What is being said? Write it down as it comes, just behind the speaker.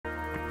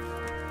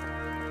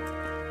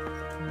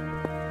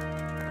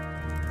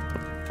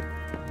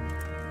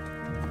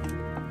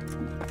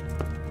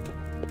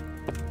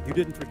You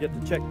didn't forget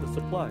to check the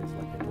supplies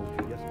like I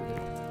told you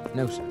yesterday?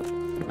 No,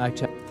 sir. I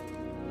checked.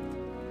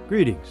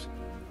 Greetings.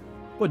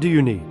 What do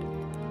you need?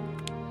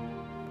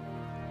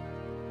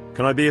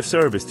 Can I be of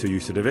service to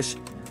you, Sir Divish?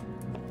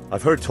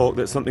 I've heard talk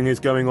that something is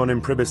going on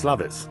in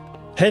Pribyslavitz.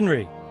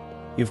 Henry,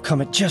 you've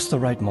come at just the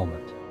right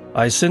moment.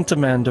 I sent a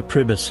man to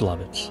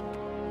Pribyslavitz.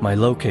 My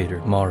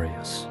locator,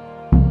 Marius.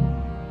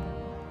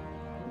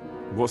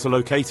 What's a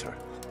locator?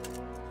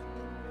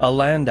 A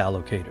land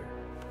allocator.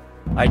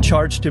 I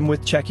charged him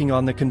with checking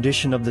on the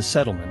condition of the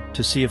settlement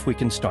to see if we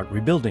can start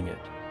rebuilding it.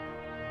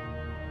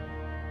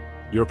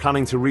 You're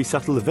planning to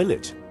resettle the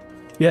village?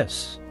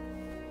 Yes.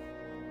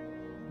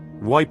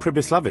 Why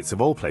Pribyslavitz,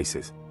 of all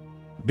places?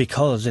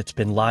 Because it's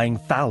been lying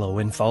fallow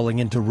and falling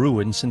into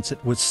ruin since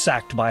it was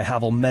sacked by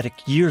Havelmedic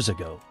years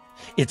ago.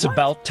 It's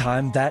about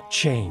time that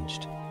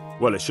changed.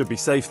 Well, it should be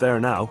safe there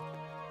now.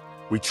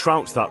 We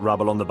trounced that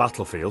rabble on the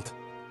battlefield.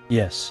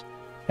 Yes,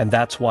 and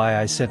that's why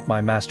I sent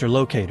my master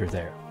locator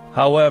there.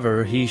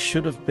 However, he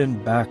should have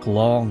been back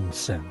long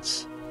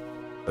since.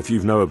 If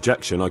you've no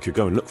objection, I could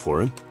go and look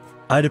for him.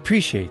 I'd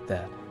appreciate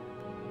that.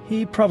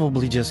 He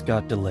probably just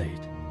got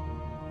delayed.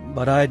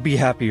 But I'd be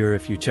happier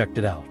if you checked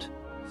it out.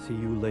 See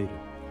you later.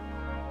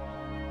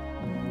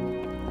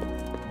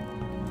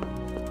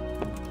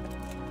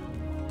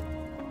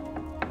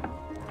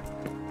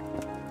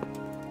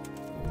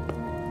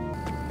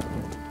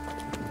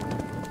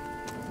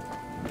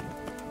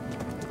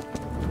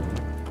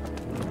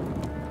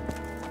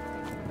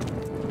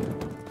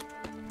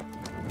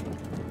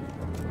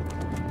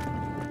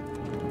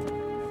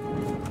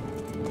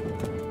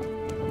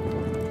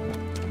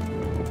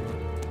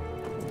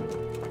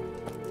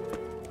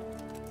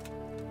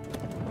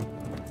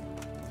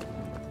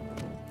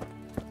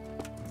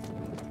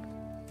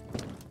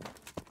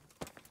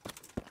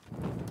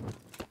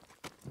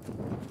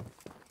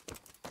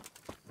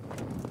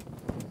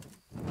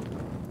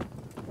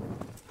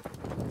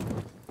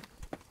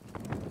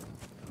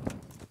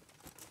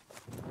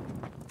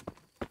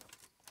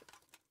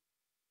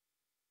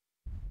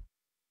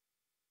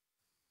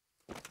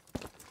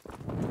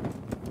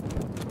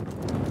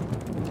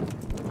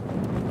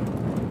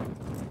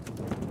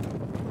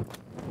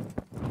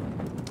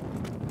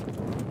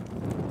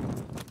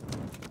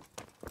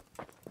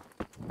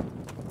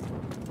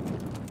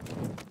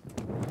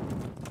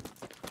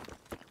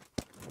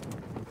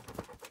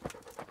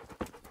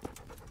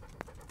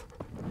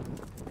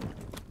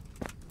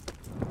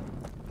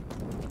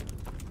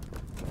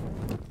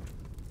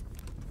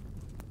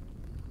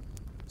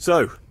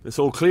 So, it's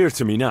all clear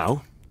to me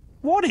now.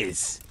 What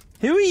is?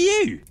 Who are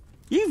you?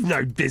 You've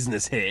no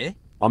business here.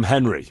 I'm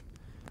Henry,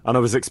 and I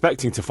was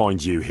expecting to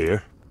find you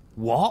here.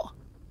 What?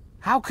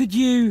 How could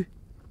you...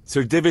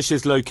 Sir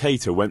Divish's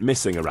locator went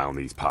missing around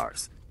these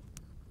parts.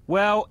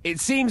 Well, it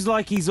seems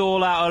like he's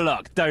all out of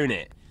luck, don't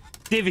it?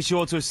 Divish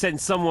ought to have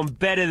sent someone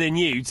better than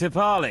you to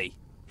parley.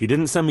 He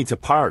didn't send me to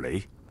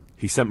parley,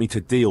 he sent me to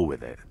deal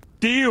with it.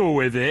 Deal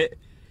with it?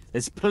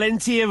 There's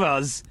plenty of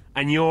us,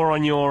 and you're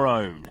on your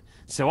own.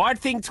 So I'd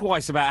think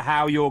twice about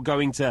how you're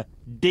going to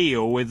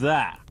deal with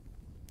that.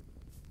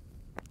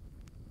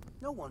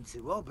 No one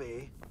to rob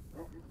here.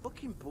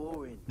 Fucking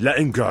boring. Let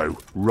him go,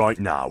 right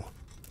now.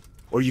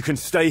 Or you can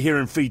stay here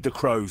and feed the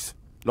crows,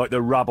 like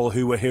the rabble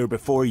who were here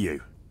before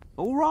you.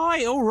 All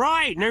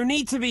right. No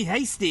need to be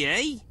hasty,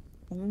 eh?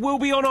 We'll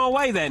be on our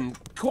way then,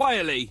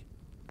 quietly.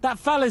 That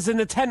fella's in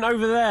the tent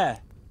over there.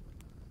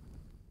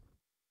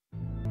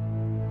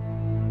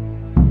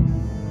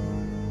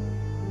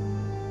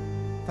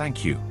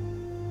 Thank you.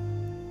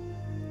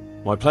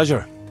 My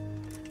pleasure.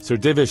 Sir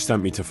Divish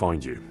sent me to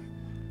find you,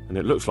 and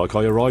it looks like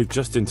I arrived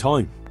just in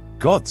time.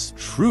 God's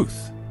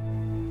truth.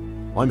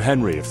 I'm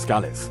Henry of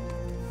Skalitz.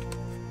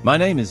 My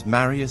name is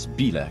Marius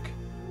Bielek,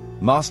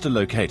 Master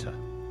Locator.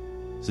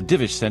 Sir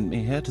Divish sent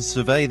me here to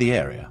survey the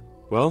area.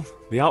 Well,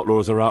 the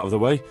outlaws are out of the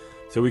way,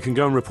 so we can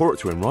go and report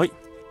to him, right?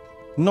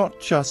 Not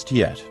just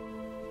yet.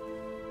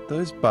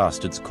 Those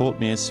bastards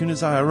caught me as soon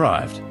as I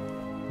arrived,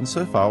 and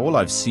so far all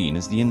I've seen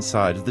is the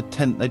inside of the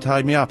tent they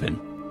tied me up in.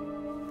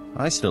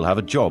 I still have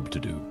a job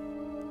to do.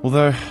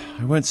 Although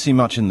I won't see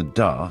much in the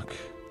dark.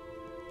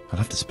 I'll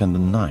have to spend the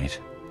night.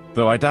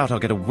 Though I doubt I'll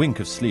get a wink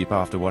of sleep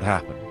after what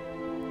happened.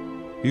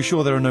 You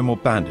sure there are no more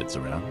bandits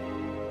around?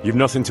 You've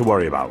nothing to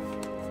worry about,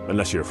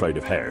 unless you're afraid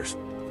of hares.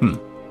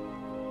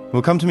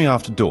 Well, come to me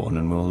after dawn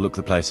and we'll look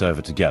the place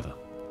over together.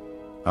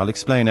 I'll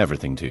explain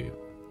everything to you.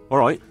 All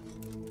right.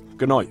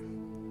 Good night.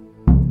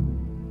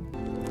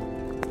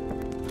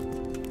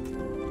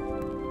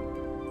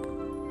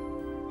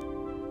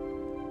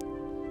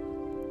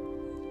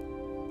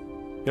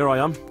 Here I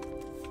am.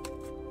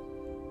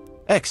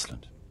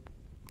 Excellent.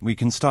 We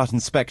can start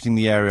inspecting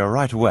the area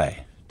right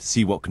away to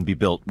see what can be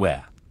built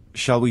where.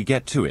 Shall we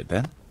get to it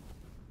then?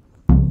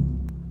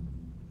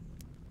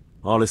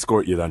 I'll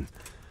escort you then.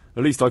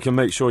 At least I can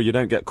make sure you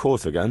don't get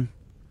caught again.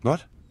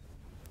 What?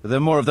 Are there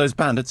more of those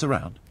bandits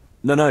around?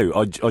 No,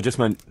 I just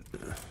meant...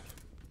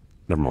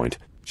 Never mind.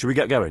 Should we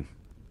get going?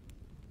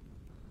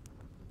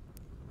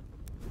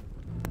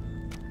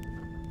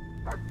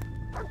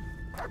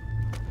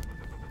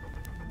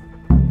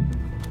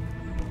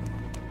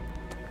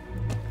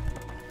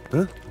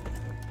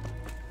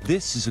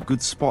 This is a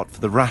good spot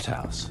for the rat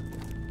house.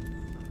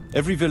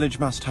 Every village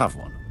must have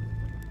one.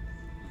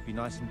 It'd be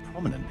nice and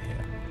prominent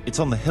here. It's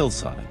on the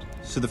hillside,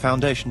 so the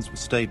foundations will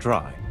stay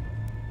dry.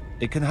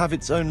 It can have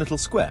its own little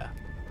square,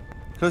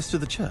 close to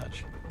the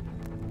church.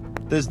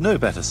 There's no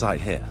better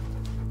site here.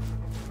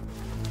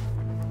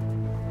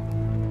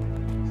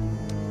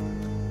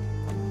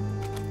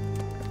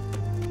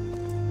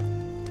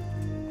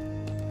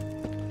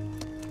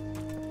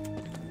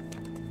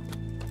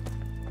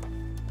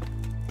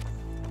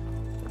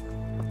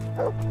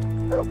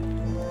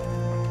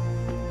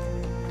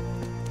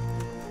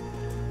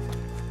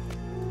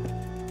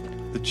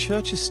 The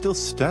church is still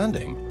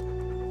standing.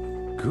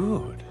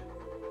 Good.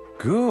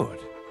 Good.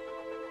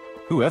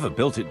 Whoever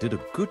built it did a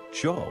good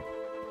job.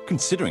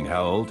 Considering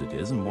how old it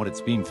is and what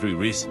it's been through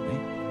recently,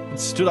 it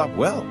stood up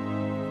well.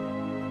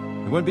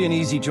 It won't be an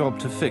easy job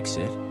to fix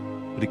it,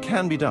 but it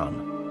can be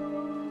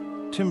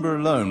done. Timber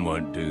alone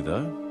won't do,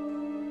 though.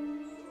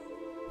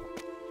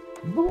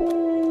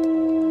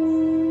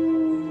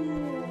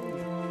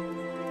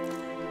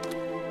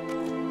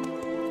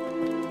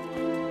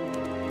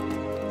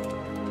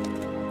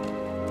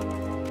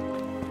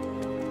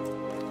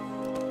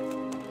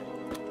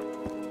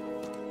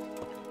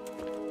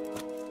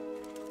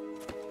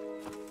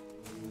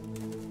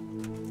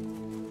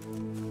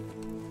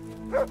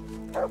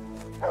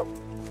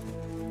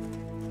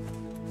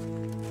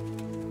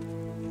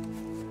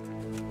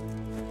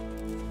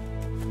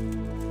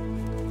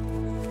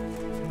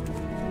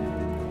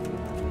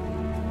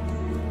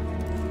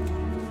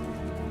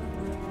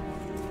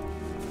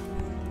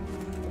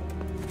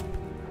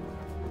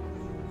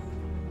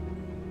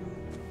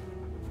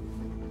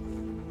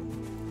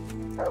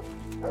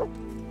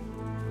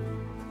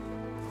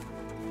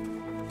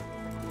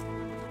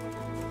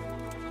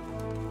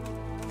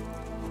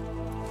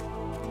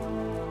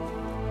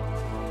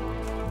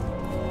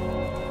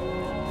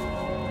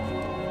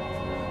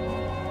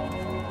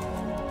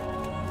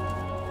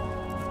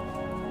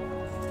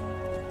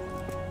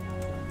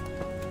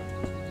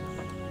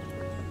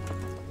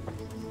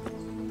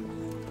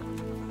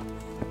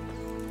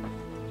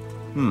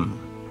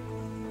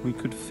 We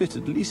could fit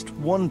at least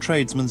one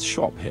tradesman's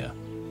shop here.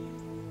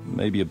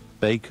 Maybe a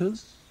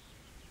baker's?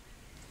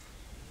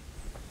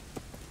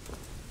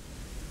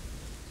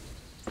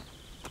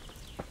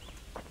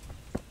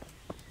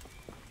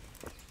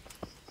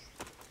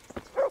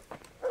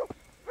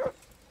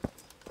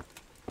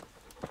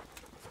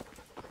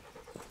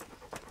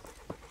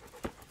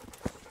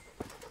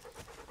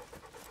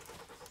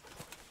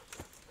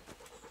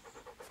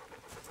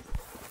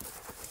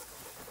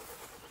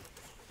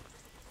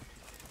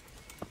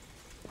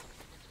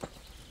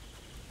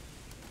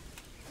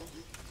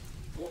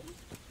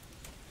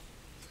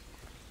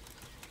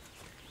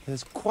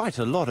 There's quite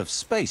a lot of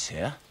space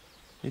here.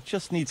 It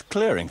just needs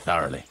clearing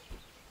thoroughly.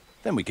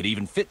 Then we could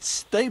even fit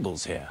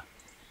stables here.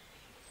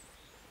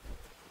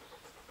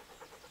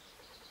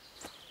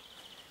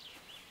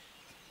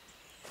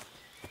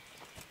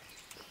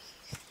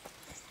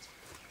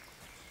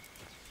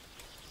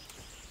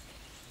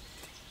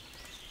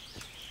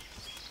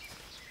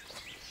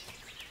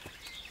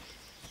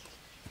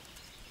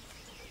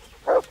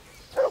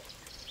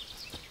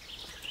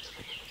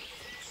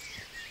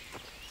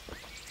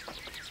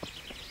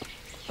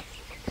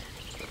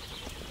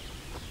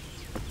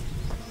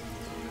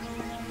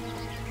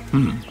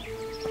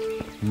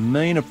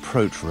 Main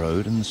approach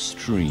road and the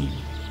stream.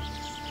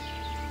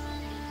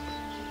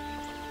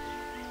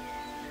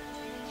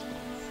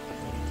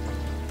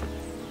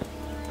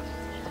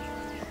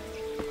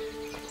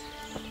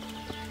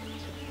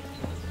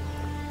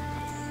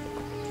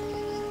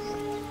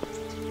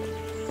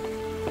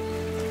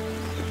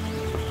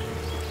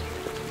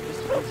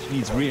 This bridge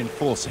needs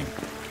reinforcing.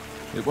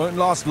 It won't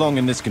last long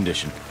in this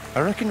condition.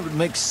 I reckon it would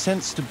make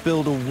sense to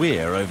build a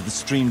weir over the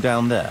stream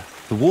down there.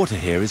 The water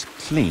here is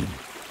clean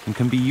and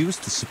can be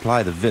used to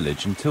supply the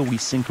village until we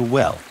sink a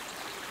well.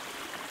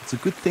 It's a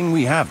good thing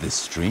we have this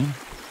stream.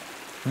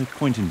 No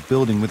point in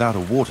building without a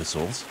water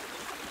source.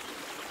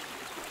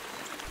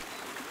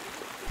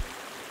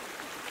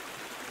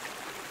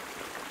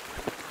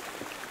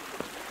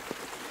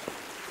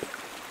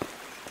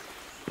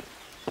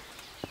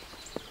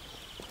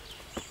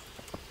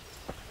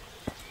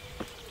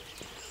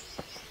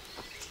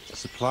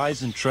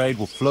 Supplies and trade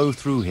will flow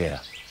through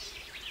here.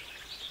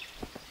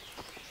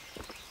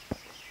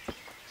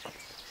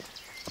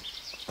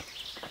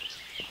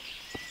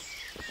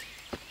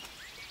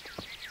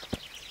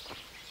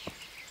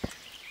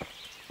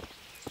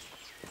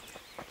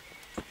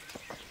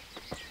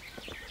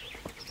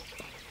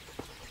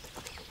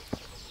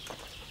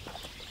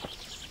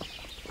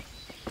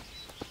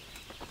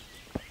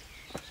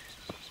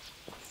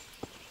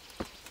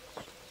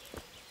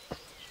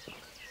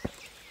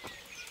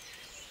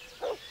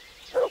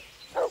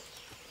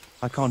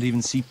 I can't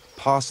even see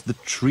past the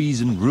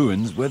trees and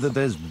ruins whether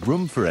there's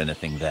room for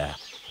anything there.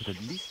 But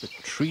at least the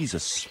trees are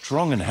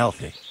strong and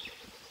healthy.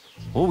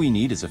 All we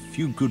need is a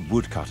few good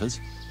woodcutters,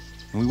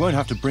 and we won't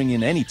have to bring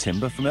in any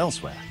timber from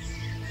elsewhere.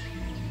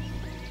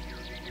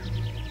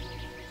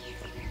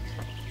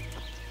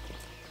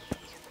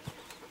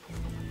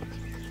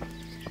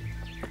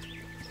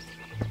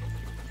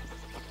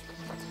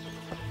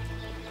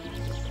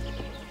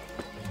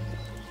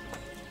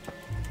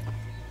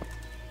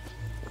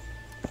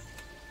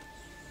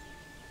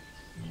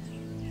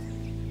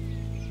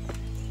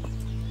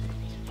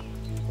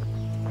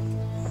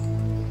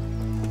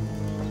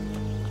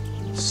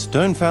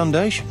 Stone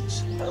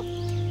foundations.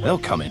 They'll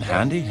come in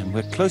handy, and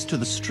we're close to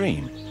the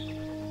stream.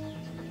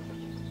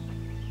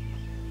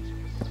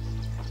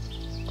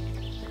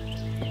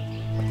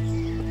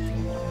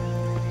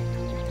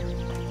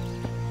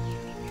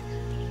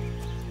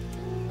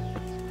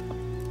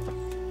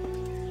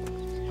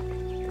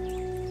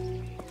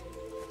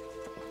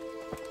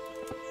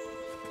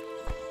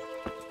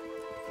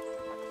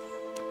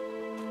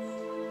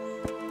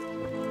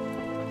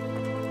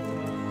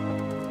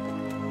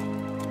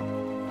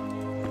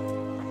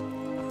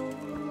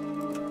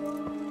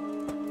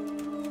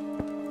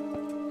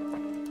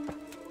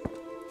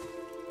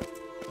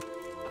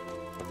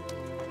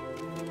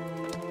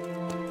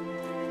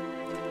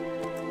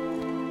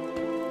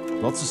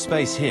 Lots of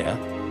space here.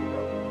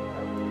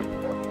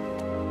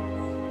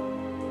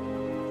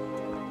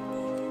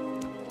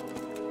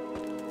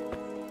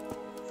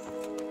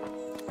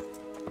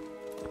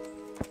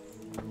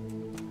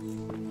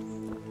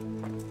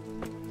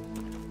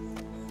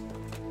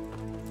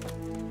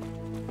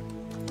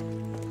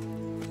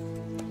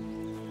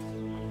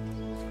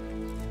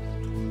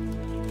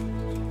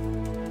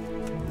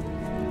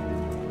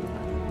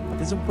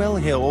 There's a well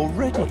here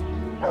already.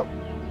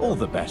 All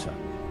the better.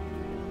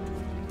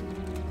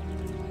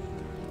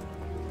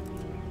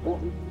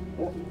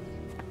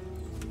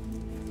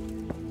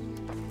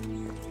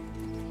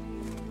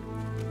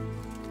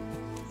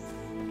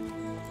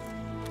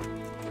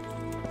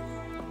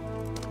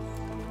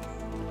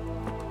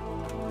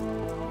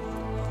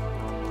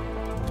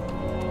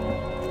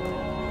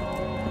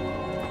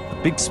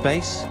 Big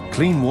space,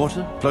 clean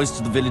water, close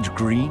to the village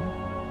green.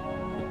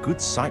 A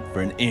good site for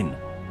an inn.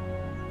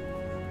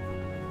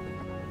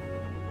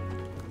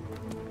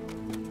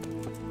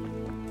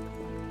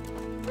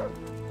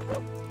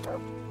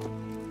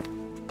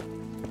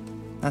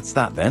 That's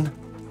that then.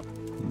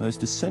 The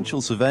most essential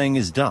surveying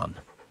is done.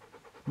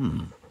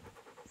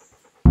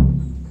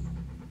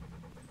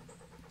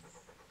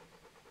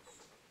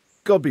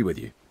 God be with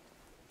you.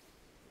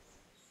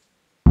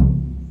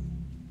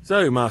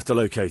 So, Master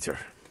Locator,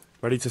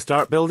 ready to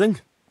start building?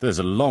 There's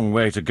a long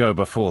way to go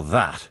before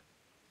that.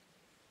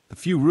 The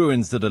few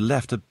ruins that are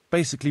left are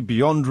basically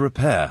beyond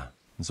repair.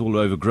 It's all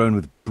overgrown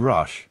with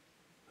brush.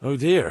 Oh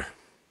dear.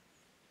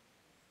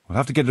 We'll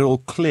have to get it all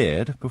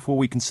cleared before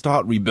we can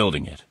start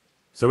rebuilding it.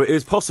 So it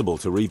is possible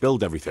to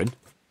rebuild everything?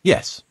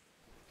 Yes,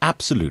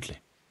 absolutely.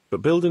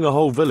 But building a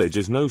whole village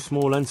is no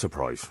small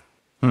enterprise.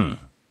 We'll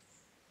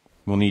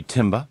need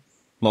timber,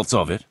 lots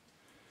of it.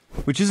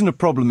 Which isn't a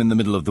problem in the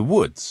middle of the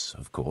woods,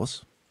 of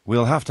course.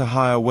 We'll have to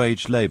hire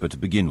wage labour to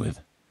begin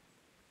with.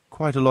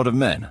 Quite a lot of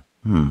men.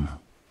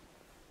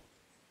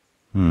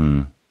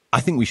 I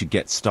think we should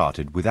get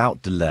started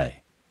without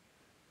delay.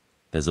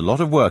 There's a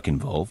lot of work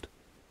involved,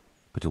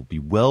 but it'll be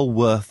well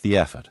worth the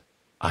effort.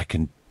 I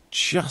can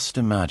just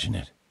imagine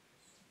it.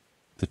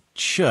 The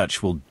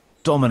church will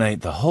dominate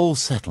the whole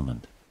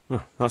settlement.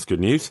 Oh, that's good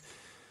news.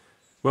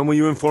 When will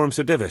you inform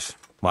Sir Divish?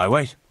 Why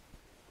wait?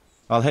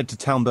 I'll head to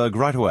Talmberg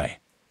right away.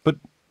 But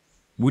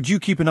would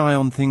you keep an eye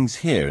on things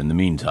here in the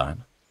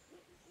meantime?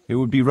 It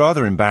would be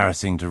rather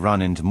embarrassing to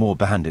run into more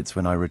bandits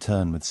when I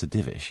return with Sir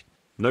Divish.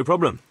 No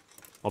problem.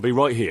 I'll be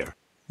right here.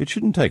 It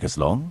shouldn't take us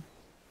long.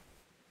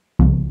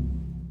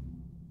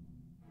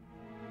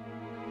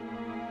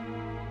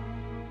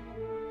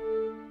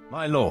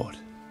 My lord,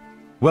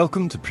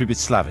 welcome to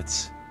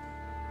Pribyslavitz.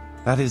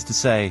 That is to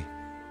say,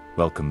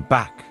 welcome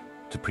back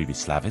to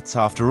Pribyslavitz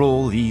after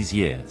all these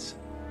years.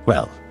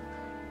 Well,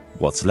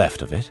 what's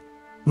left of it.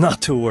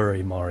 Not to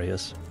worry,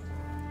 Marius.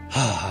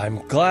 I'm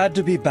glad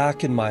to be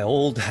back in my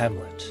old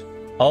hamlet.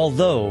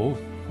 Although,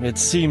 it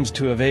seems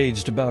to have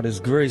aged about as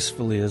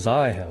gracefully as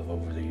I have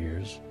over the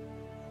years.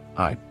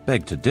 I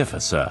beg to differ,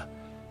 sir.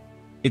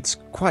 It's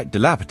quite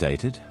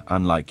dilapidated,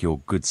 unlike your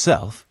good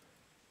self,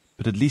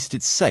 but at least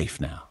it's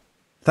safe now.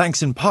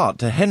 Thanks in part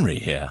to Henry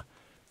here,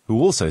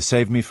 who also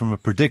saved me from a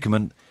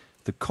predicament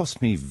that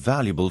cost me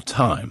valuable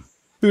time.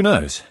 Who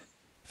knows?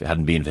 If it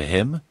hadn't been for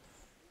him,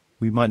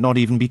 we might not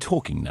even be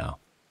talking now.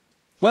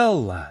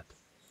 Well, lad,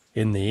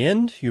 in the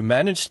end, you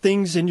managed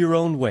things in your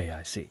own way,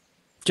 I see.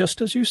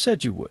 Just as you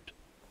said you would.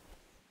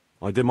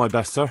 I did my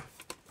best, sir.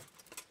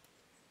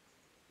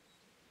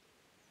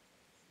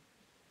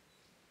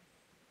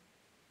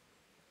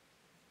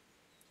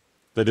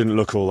 They didn't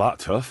look all that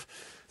tough,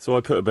 so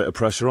I put a bit of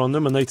pressure on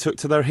them and they took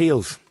to their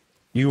heels.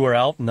 You were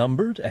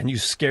outnumbered and you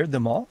scared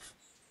them off?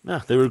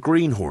 They were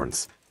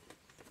greenhorns.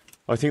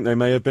 I think they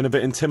may have been a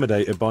bit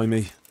intimidated by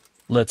me.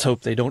 Let's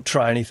hope they don't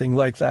try anything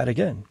like that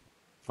again.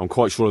 I'm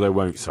quite sure they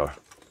won't, sir.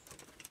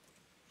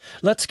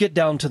 Let's get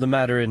down to the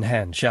matter in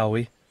hand, shall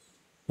we?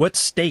 What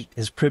state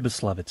is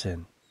Pribyslavitz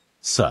in?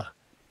 Sir,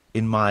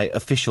 in my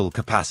official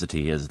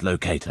capacity as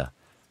locator,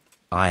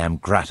 I am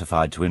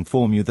gratified to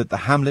inform you that the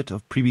hamlet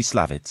of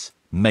Pribyslavitz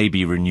may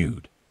be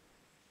renewed.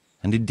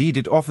 And indeed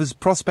it offers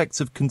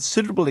prospects of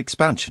considerable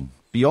expansion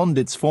beyond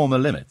its former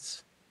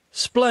limits.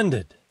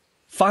 Splendid.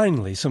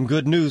 Finally, some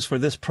good news for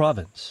this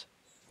province.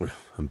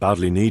 And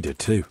badly needed,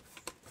 too.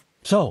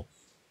 So,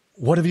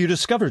 what have you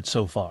discovered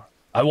so far?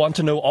 I want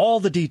to know all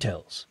the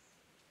details.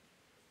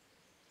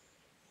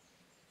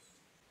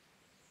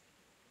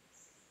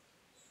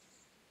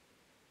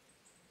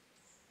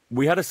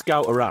 We had a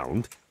scout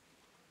around.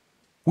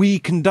 We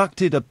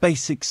conducted a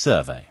basic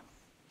survey,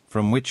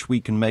 from which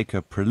we can make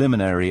a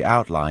preliminary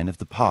outline of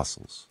the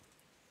parcels.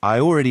 I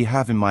already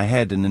have in my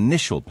head an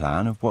initial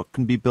plan of what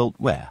can be built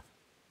where.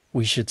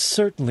 We should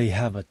certainly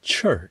have a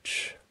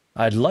church.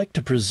 I'd like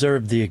to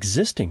preserve the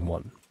existing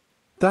one.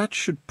 That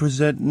should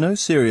present no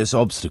serious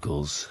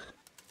obstacles.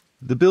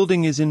 The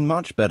building is in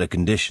much better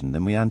condition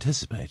than we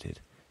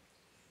anticipated.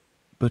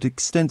 But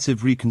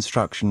extensive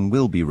reconstruction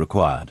will be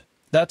required.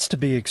 That's to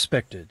be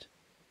expected.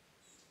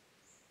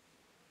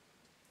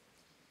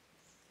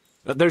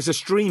 There's a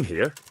stream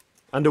here,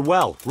 and a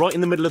well, right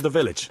in the middle of the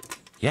village.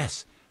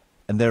 Yes,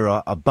 and there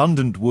are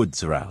abundant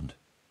woods around.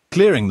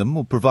 Clearing them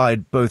will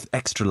provide both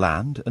extra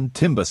land and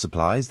timber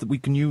supplies that we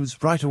can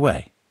use right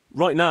away.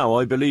 Right now,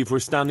 I believe we're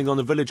standing on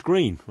the village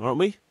green, aren't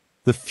we?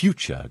 The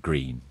future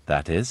green,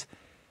 that is.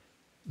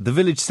 The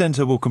village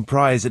centre will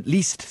comprise at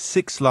least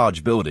 6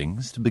 large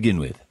buildings to begin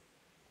with.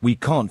 We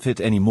can't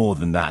fit any more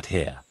than that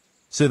here,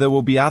 so there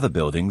will be other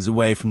buildings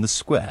away from the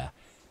square,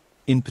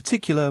 in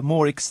particular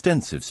more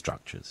extensive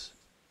structures.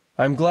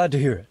 I'm glad to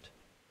hear it.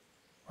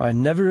 I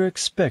never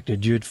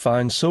expected you'd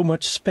find so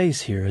much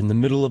space here in the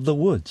middle of the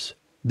woods.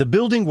 The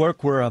building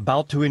work we're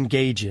about to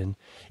engage in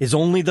is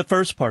only the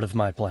first part of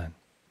my plan.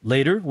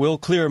 Later, we'll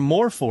clear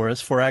more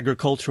forest for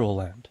agricultural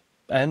land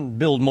and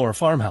build more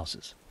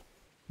farmhouses.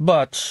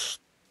 But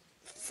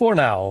for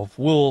now,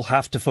 we'll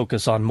have to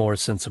focus on more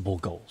sensible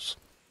goals.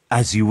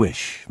 As you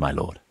wish, my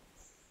lord.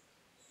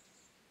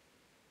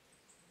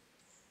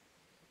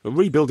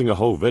 Rebuilding a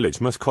whole village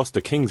must cost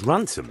a king's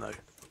ransom, though.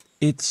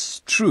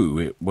 It's true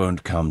it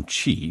won't come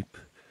cheap.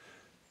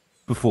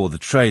 Before the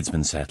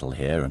tradesmen settle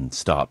here and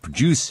start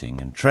producing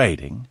and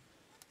trading,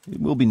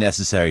 it will be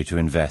necessary to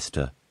invest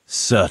a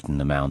certain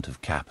amount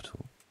of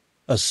capital.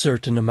 A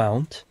certain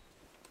amount?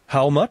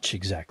 How much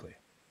exactly?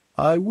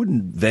 I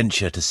wouldn't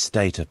venture to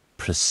state a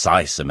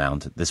precise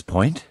amount at this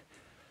point,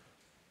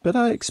 but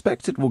I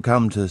expect it will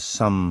come to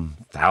some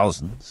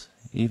thousands,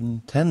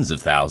 even tens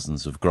of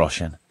thousands of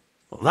groschen.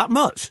 Well, that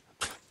much?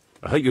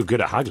 I hope you're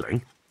good at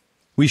haggling.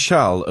 We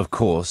shall, of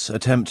course,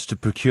 attempt to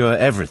procure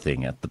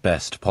everything at the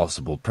best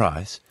possible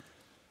price,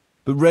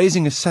 but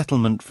raising a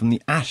settlement from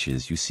the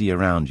ashes you see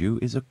around you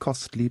is a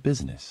costly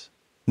business.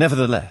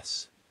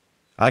 Nevertheless,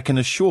 I can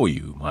assure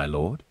you, my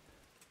lord,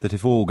 that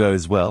if all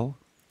goes well,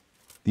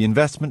 the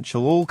investment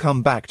shall all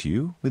come back to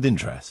you with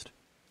interest.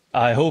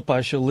 I hope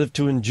I shall live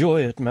to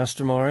enjoy it,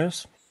 Master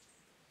Marius.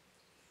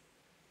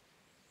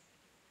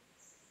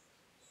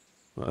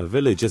 A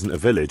village isn't a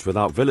village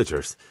without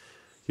villagers.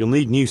 You'll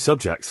need new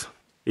subjects.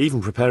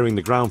 Even preparing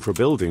the ground for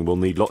building will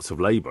need lots of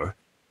labour.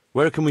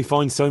 Where can we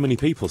find so many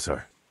people,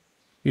 sir?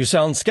 You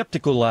sound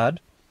skeptical, lad,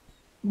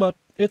 but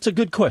it's a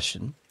good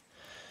question.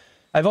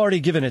 I've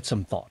already given it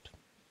some thought.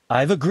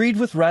 I've agreed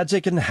with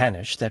Radzik and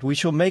Hanish that we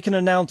shall make an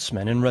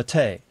announcement in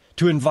Rattay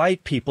to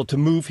invite people to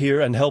move here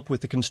and help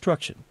with the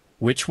construction,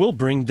 which will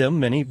bring them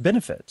many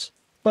benefits,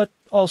 but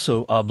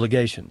also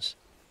obligations.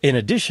 In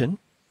addition,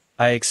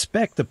 I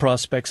expect the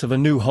prospects of a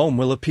new home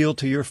will appeal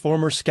to your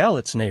former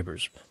Skalitz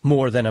neighbors,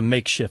 more than a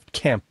makeshift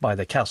camp by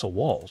the castle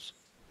walls.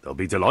 They'll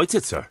be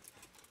delighted, sir.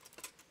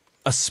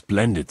 A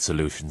splendid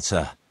solution,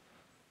 sir.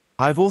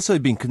 I've also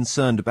been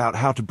concerned about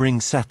how to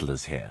bring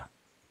settlers here,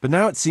 but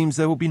now it seems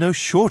there will be no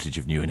shortage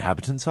of new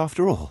inhabitants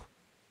after all.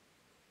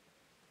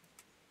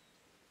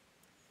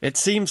 It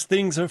seems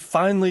things are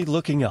finally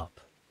looking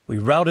up. We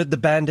routed the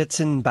bandits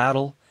in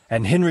battle,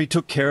 and Henry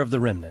took care of the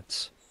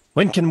remnants.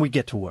 When can we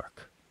get to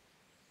work?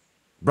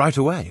 Right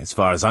away, as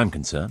far as I'm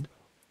concerned.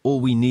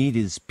 All we need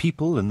is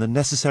people and the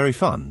necessary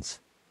funds.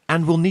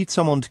 And we'll need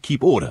someone to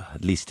keep order,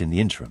 at least in the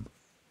interim.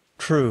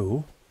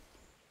 True.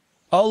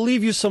 I'll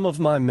leave you some of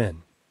my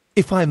men.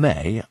 If I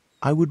may,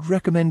 I would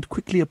recommend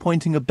quickly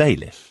appointing a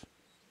bailiff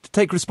to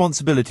take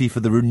responsibility for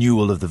the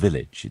renewal of the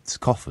village, its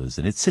coffers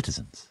and its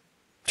citizens.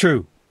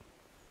 True.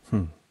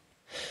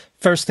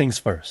 First things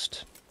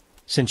first.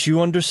 Since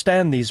you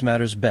understand these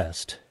matters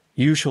best,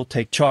 you shall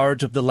take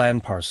charge of the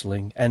land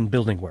parceling and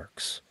building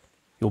works.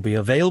 You'll be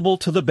available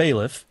to the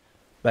bailiff,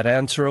 but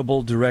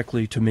answerable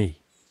directly to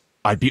me.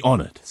 I'd be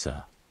honored,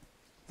 sir.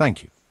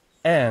 Thank you.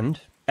 And,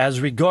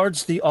 as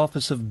regards the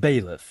office of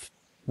bailiff,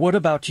 what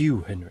about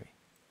you, Henry?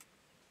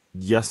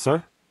 Yes,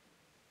 sir?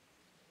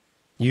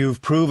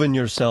 You've proven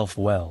yourself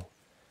well.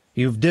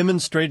 You've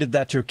demonstrated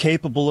that you're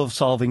capable of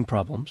solving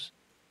problems,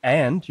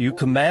 and you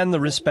command the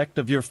respect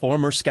of your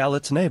former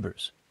Skalitz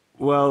neighbors.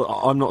 Well,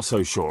 I'm not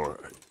so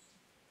sure.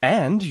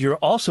 And you're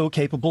also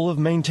capable of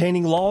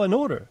maintaining law and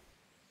order.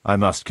 I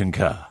must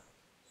concur.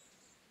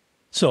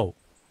 So,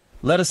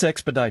 let us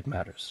expedite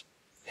matters.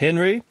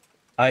 Henry,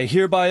 I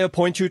hereby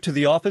appoint you to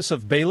the office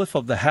of bailiff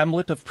of the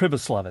hamlet of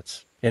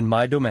Pribyslavitz, in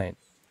my domain.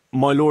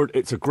 My lord,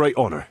 it's a great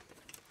honour.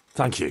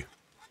 Thank you.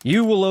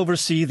 You will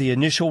oversee the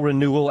initial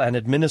renewal and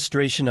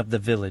administration of the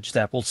village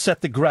that will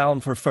set the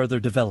ground for further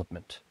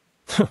development.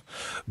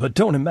 But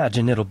don't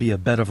imagine it'll be a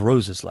bed of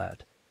roses,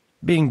 lad.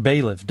 Being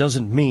bailiff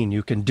doesn't mean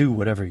you can do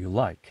whatever you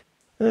like.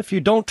 If you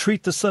don't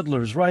treat the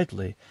settlers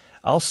rightly,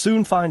 I'll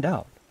soon find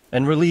out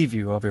and relieve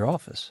you of your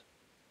office.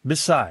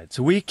 Besides,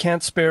 we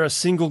can't spare a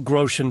single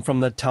groschen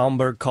from the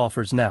Talmberg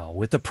coffers now,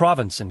 with the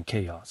province in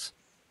chaos.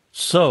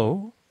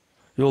 So,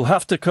 you'll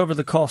have to cover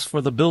the cost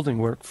for the building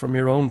work from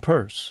your own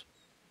purse.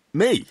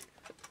 Me?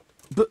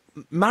 But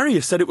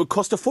Marius said it would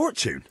cost a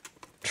fortune.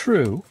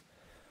 True,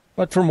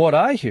 but from what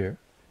I hear,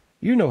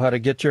 you know how to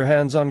get your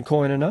hands on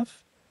coin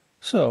enough.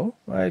 So,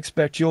 I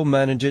expect you'll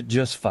manage it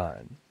just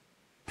fine.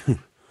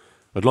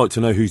 I'd like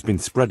to know who's been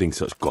spreading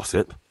such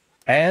gossip.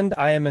 And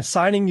I am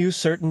assigning you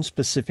certain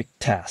specific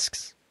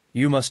tasks.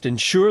 You must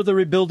ensure the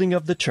rebuilding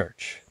of the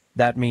church.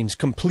 That means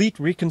complete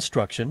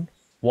reconstruction,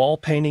 wall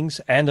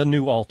paintings, and a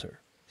new altar.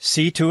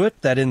 See to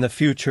it that in the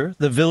future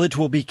the village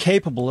will be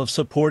capable of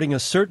supporting a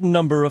certain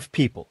number of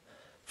people.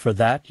 For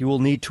that, you will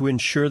need to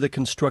ensure the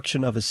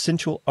construction of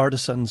essential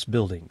artisans'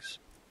 buildings.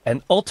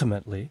 And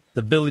ultimately,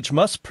 the village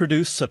must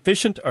produce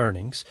sufficient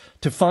earnings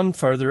to fund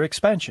further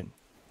expansion.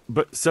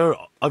 But, sir,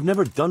 I've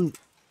never done...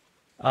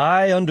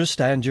 I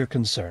understand your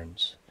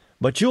concerns,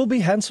 but you'll be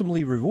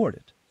handsomely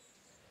rewarded.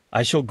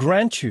 I shall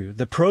grant you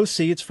the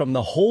proceeds from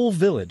the whole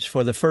village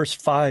for the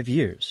first 5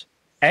 years,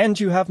 and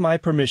you have my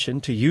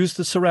permission to use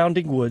the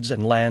surrounding woods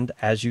and land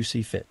as you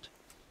see fit.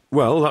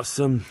 Well, that's,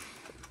 I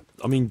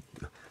mean...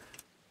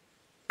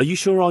 Are you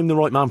sure I'm the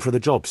right man for the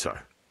job,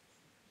 sir?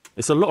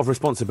 It's a lot of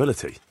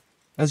responsibility.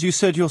 As you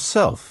said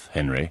yourself,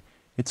 Henry,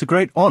 it's a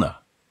great honour.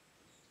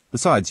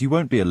 Besides, you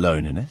won't be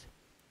alone in it.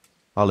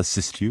 I'll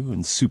assist you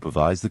and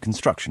supervise the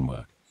construction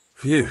work.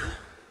 Phew.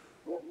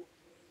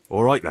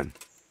 All right, then.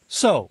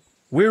 So,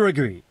 we're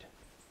agreed.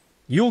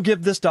 You'll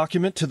give this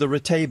document to the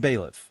Rattay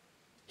bailiff.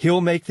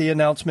 He'll make the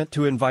announcement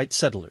to invite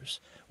settlers,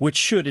 which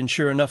should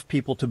ensure enough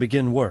people to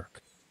begin work.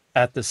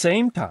 At the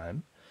same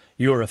time,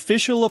 your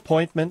official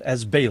appointment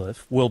as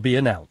bailiff will be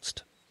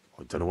announced.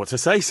 I don't know what to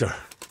say, sir.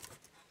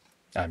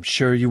 I'm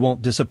sure you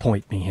won't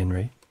disappoint me,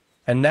 Henry.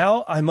 And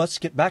now I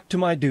must get back to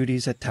my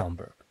duties at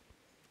Talmberg.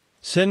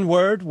 Send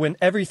word when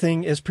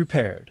everything is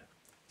prepared.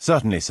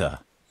 Certainly, sir.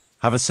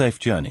 Have a safe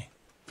journey.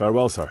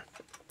 Farewell, sir.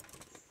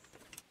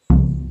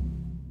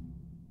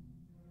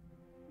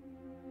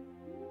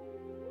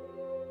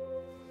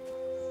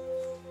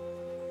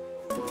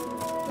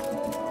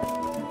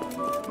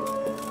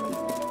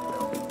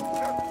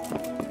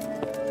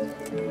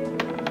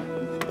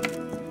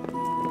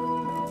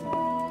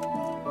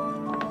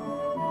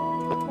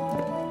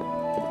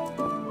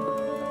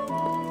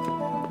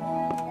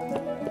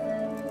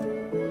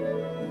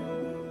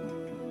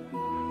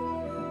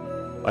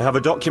 I have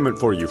a document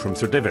for you from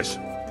Sir Divish.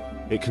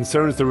 It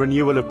concerns the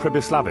renewal of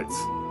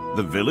Pribyslavitz.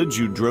 The village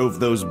you drove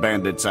those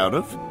bandits out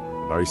of?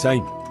 Very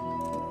same.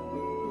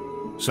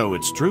 So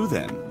it's true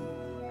then?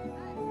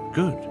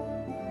 Good.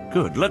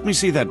 Good. Let me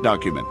see that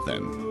document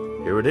then.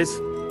 Here it is.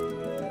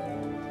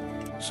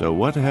 So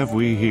what have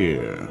we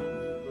here?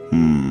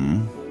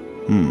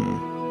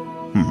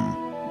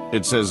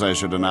 It says I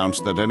should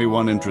announce that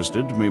anyone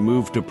interested may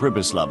move to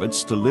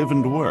Pribyslavitz to live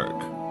and work.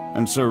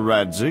 And Sir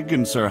Radzig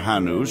and Sir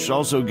Hanush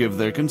also give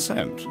their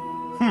consent.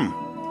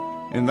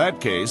 In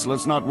that case,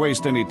 let's not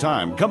waste any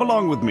time. Come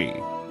along with me.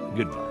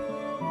 Goodbye.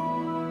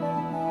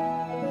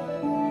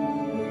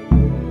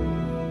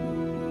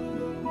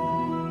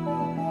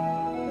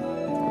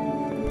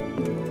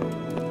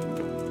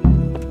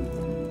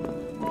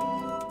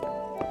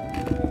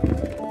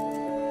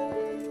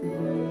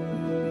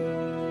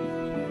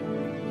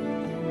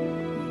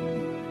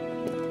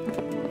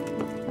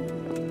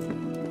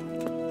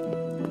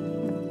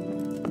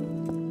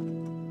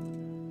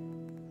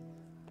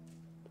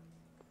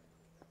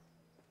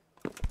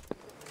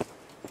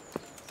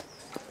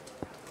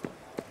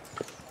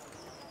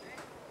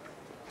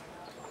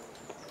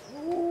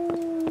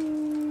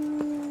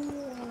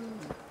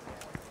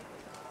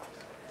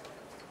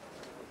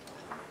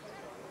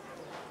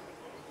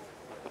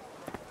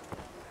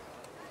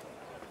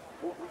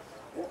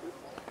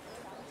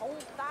 Whole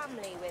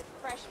family with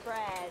fresh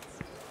bread.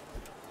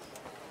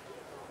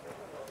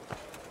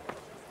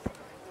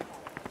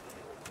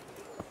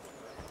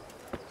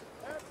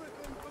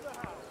 Everything for the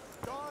house.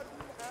 Garden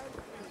and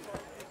people.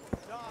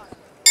 It's done.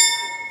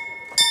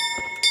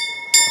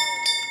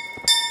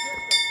 Get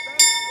the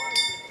best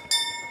prices.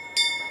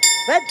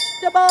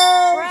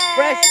 Vegetables! Bread.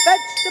 Fresh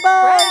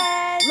vegetables!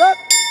 Bread. Look,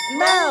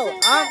 smell!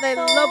 Frozen Aren't they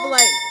pretzels.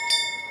 lovely?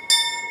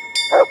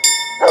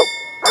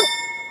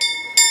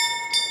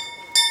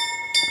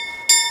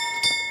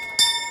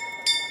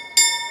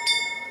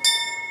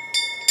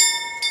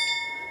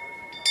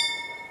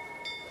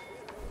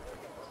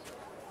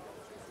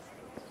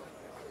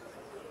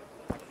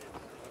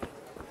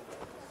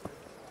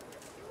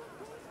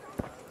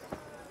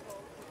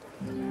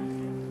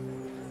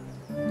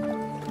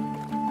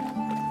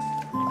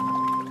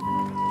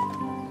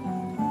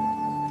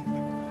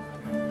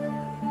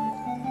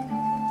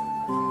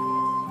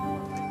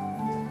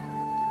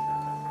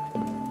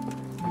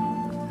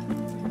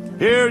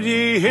 Hear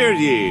ye, hear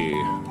ye.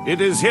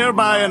 It is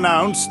hereby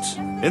announced,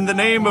 in the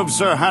name of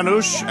Sir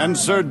Hanush and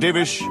Sir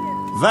Divish,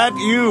 that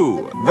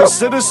you, the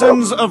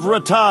citizens of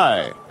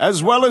Rattay,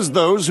 as well as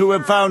those who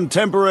have found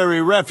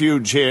temporary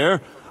refuge here,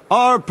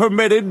 are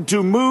permitted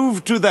to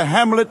move to the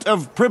hamlet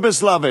of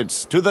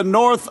Pribyslavitz, to the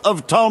north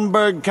of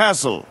Talmberg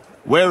Castle,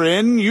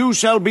 wherein you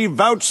shall be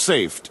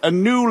vouchsafed a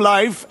new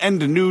life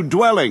and new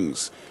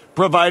dwellings,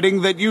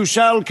 providing that you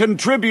shall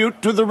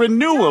contribute to the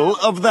renewal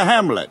of the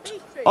hamlet.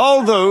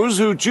 All those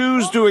who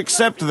choose to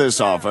accept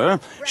this offer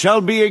shall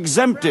be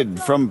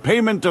exempted from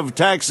payment of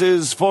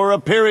taxes for a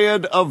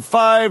period of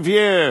 5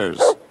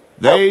 years.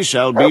 They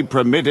shall be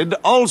permitted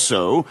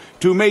also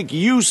to make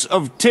use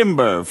of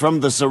timber from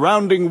the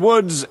surrounding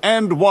woods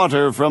and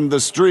water from the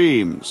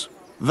streams.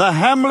 The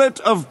hamlet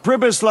of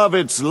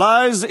Pribyslavitz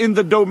lies in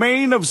the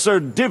domain of Sir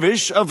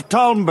Divish of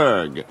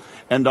Talmberg,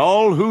 and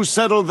all who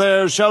settle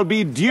there shall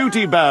be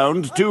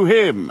duty-bound to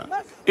him.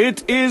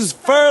 It is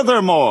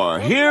furthermore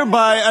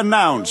hereby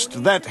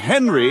announced that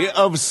Henry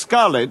of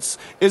Skalitz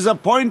is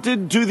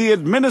appointed to the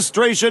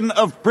administration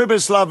of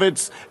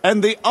Pribyslavitz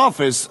and the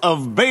office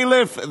of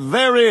bailiff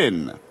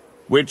therein,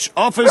 which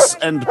office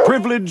and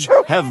privilege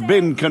have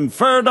been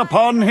conferred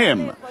upon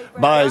him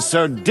by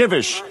Sir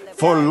Divish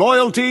for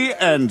loyalty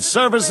and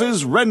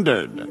services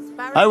rendered.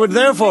 I would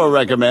therefore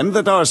recommend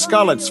that our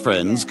Skalitz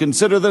friends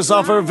consider this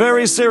offer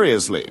very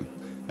seriously,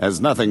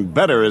 as nothing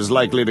better is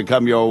likely to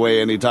come your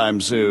way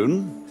anytime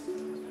soon.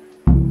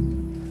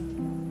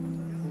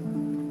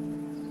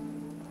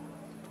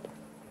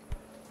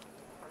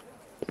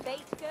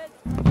 Baked goods.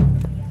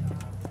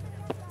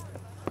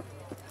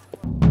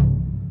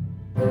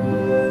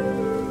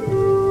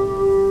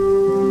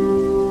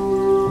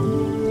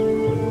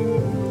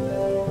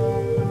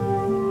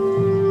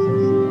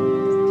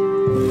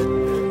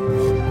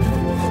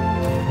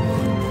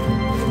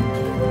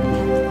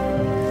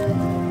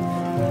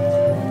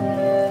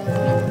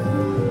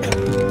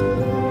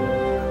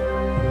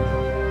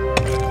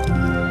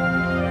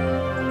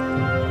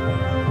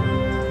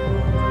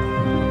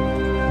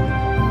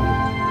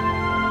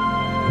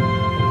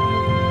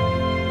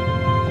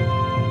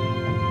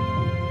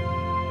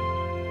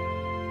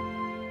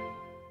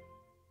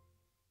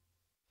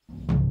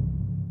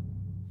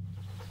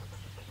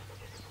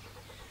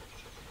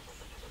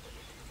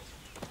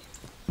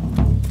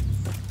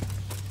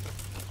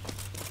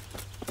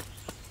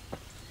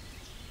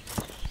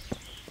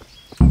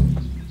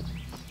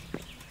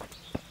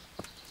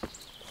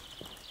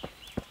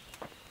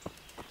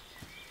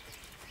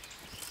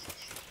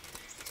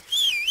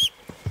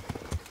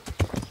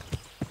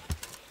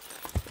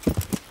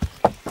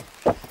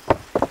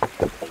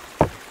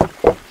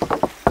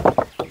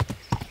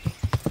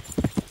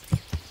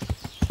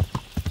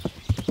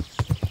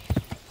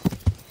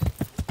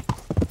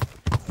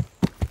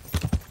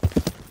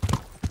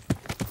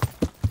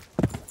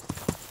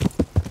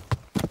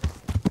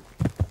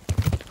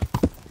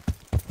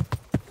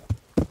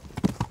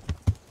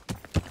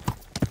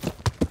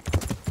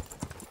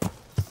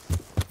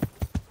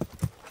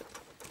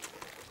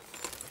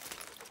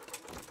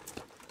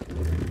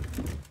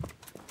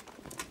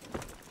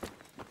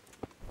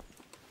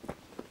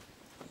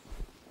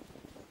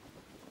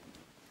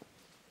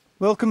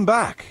 Welcome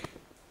back.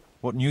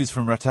 What news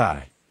from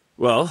Rattay?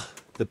 Well,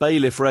 the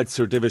bailiff read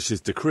Sir Divish's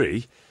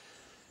decree,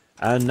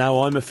 and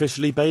now I'm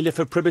officially bailiff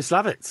of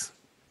Pribyslavitz.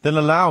 Then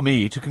allow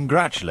me to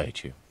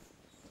congratulate you.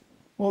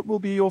 What will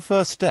be your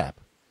first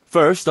step?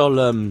 First, actually,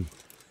 I'm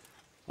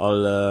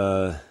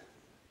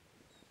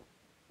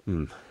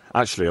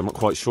not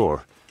quite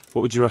sure.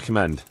 What would you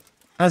recommend?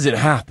 As it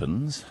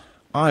happens,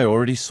 I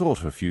already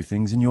sought a few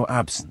things in your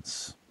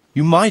absence.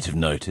 You might have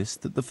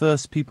noticed that the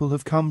first people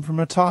have come from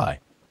Rattay.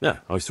 Yeah,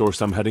 I saw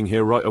some heading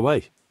here right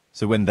away.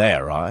 So when they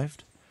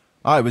arrived,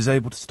 I was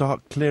able to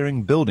start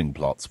clearing building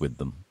plots with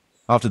them.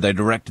 After they'd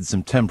erected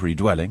some temporary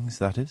dwellings,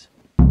 that is.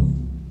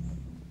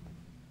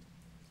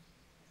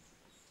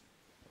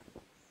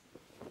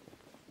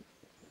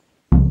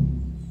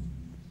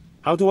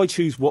 How do I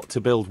choose what to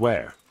build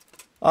where?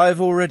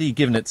 I've already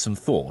given it some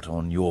thought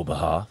on your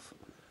behalf.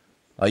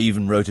 I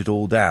even wrote it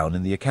all down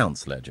in the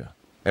accounts ledger.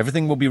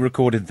 Everything will be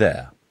recorded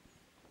there.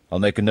 I'll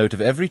make a note of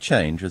every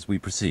change as we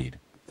proceed.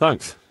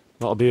 Thanks.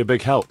 That'll be a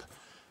big help.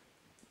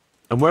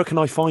 And where can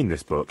I find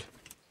this book?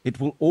 It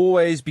will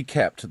always be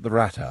kept at the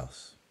Rat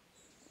House.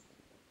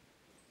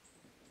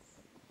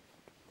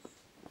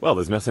 Well,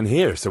 there's nothing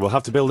here, so we'll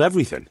have to build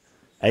everything.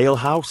 Ale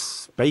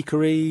house,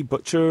 bakery,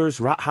 butchers,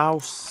 rat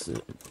house.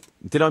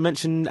 Did I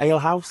mention ale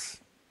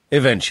house?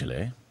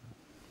 Eventually.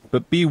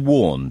 But be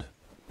warned.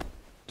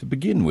 To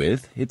begin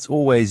with, it's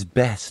always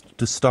best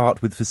to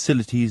start with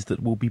facilities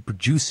that will be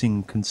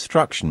producing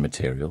construction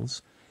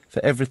materials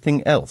for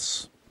everything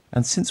else.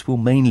 And since we'll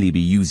mainly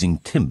be using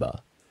timber,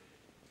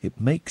 it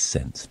makes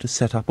sense to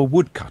set up a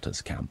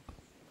woodcutter's camp.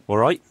 All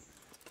right.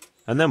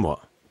 And then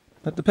what?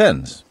 That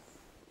depends.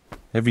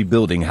 Every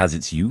building has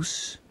its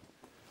use.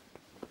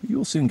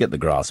 You'll soon get the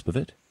grasp of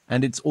it,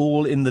 and it's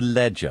all in the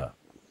ledger.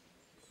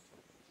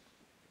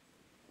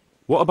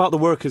 What about the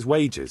workers'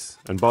 wages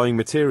and buying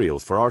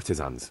materials for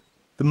artisans?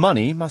 The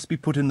money must be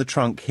put in the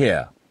trunk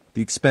here.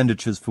 The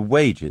expenditures for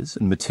wages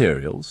and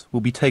materials will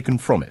be taken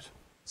from it,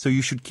 so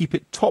you should keep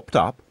it topped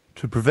up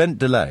to prevent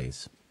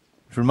delays.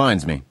 Which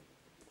reminds me,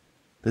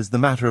 there's the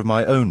matter of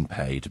my own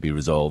pay to be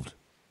resolved.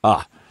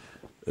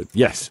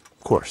 Yes,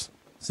 of course.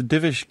 Sir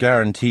Divish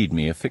guaranteed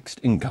me a fixed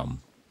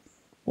income.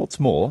 What's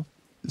more,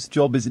 this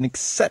job is an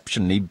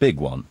exceptionally big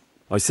one.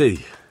 I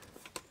see.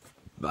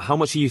 But how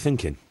much are you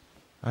thinking?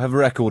 I have a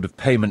record of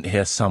payment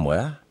here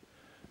somewhere.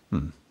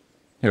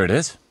 Here it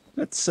is.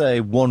 Let's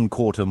say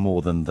 1/4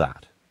 more than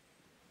that.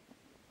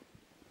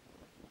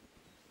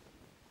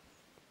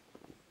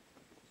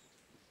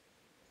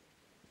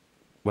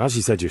 Well, as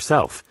you said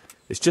yourself,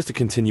 it's just a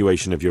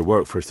continuation of your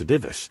work for Sir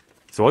Divish,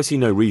 so I see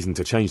no reason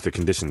to change the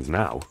conditions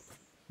now.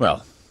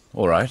 Well,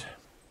 all right.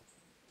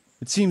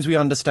 It seems we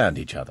understand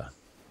each other.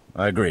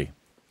 I agree.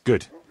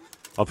 Good.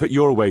 I'll put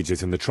your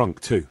wages in the trunk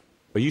too.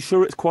 Are you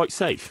sure it's quite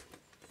safe?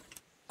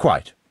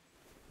 Quite.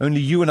 Only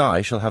you and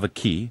I shall have a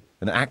key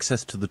and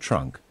access to the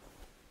trunk.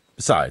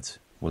 Besides,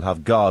 we'll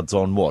have guards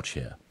on watch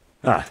here.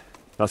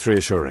 That's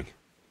reassuring.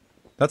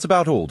 That's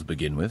about all to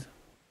begin with.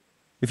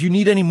 If you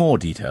need any more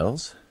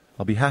details,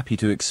 I'll be happy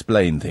to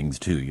explain things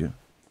to you.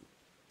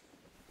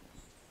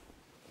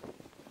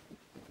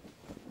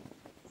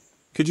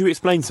 Could you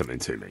explain something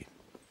to me?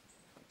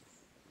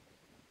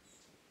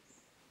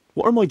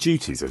 What are my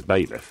duties as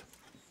bailiff?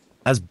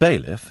 As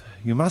bailiff,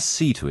 you must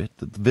see to it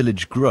that the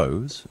village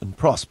grows and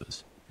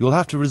prospers. You'll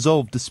have to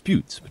resolve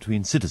disputes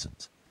between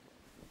citizens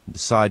and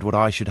decide what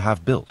I should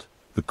have built.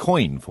 The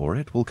coin for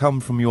it will come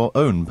from your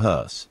own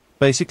purse.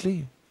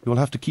 Basically, you'll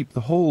have to keep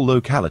the whole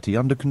locality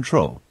under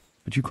control,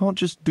 but you can't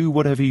just do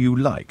whatever you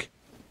like.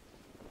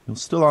 You're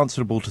still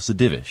answerable to Sir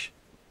Divish,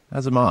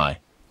 as am I.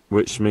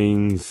 Which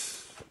means...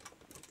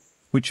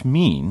 Which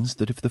means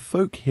that if the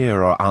folk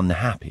here are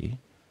unhappy,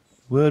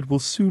 word will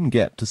soon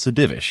get to Sir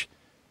Divish,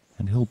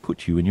 and he'll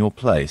put you in your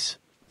place.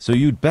 So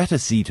you'd better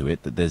see to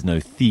it that there's no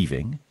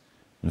thieving,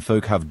 and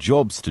folk have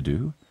jobs to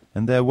do,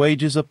 and their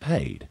wages are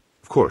paid.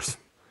 Of course.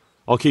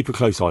 I'll keep a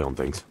close eye on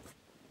things.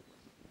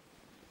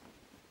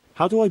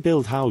 How do I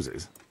build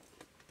houses?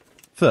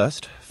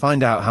 First,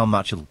 find out how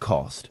much it'll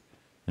cost,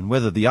 and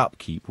whether the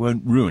upkeep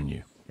won't ruin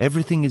you.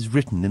 Everything is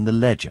written in the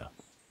ledger.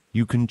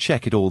 You can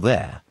check it all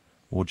there,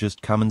 or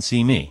just come and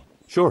see me.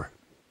 Sure.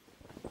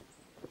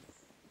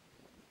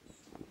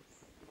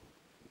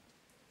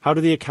 How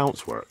do the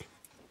accounts work?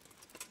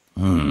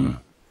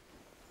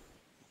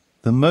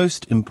 The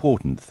most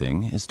important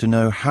thing is to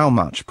know how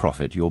much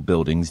profit your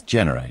buildings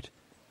generate,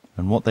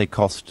 and what they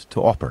cost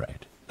to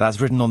operate. That's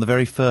written on the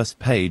very first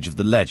page of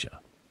the ledger,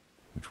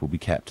 which will be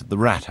kept at the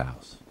Rat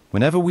House.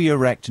 Whenever we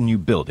erect a new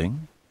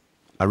building,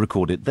 I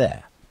record it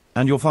there,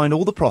 and you'll find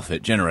all the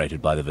profit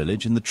generated by the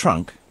village in the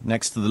trunk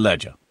next to the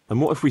ledger. And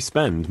what if we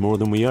spend more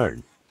than we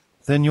earn?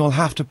 Then you'll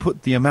have to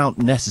put the amount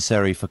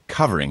necessary for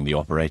covering the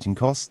operating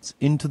costs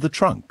into the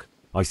trunk.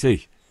 I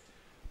see.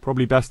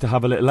 Probably best to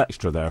have a little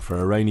extra there for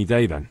a rainy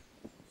day then.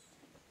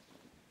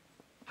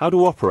 How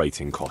do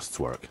operating costs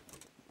work?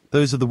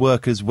 Those are the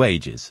workers'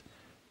 wages,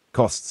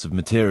 costs of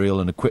material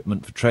and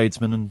equipment for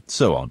tradesmen, and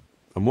so on.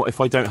 And what if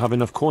I don't have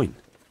enough coin?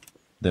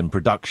 Then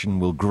production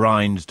will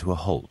grind to a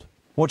halt.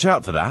 Watch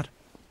out for that.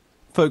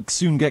 Folks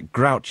soon get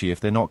grouchy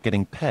if they're not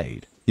getting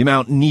paid. The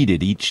amount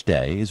needed each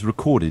day is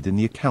recorded in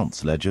the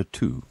accounts ledger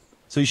too.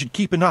 So you should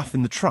keep enough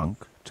in the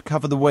trunk to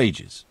cover the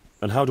wages.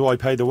 And how do I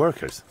pay the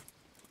workers?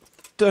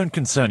 Don't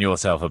concern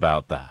yourself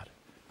about that.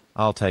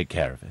 I'll take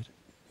care of it.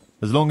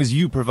 As long as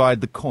you provide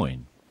the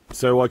coin.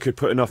 So I could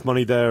put enough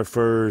money there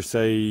for,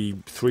 say,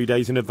 3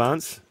 days in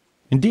advance?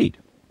 Indeed.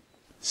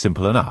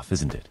 Simple enough,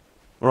 isn't it?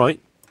 All right.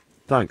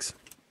 Thanks.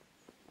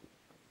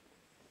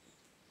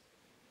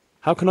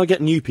 How can I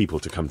get new people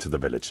to come to the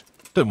village?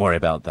 Don't worry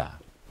about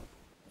that.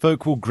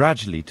 Folk will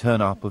gradually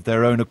turn up of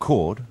their own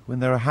accord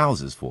when there are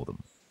houses for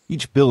them.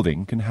 Each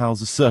building can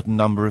house a certain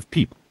number of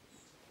people.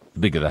 The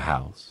bigger the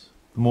house,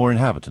 the more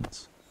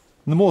inhabitants.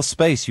 And the more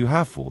space you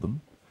have for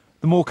them,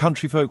 the more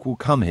country folk will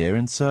come here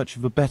in search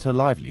of a better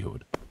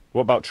livelihood.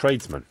 What about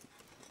tradesmen?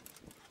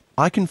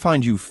 I can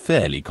find you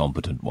fairly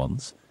competent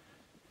ones,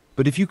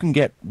 but if you can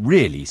get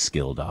really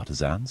skilled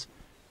artisans,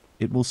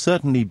 it will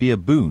certainly be a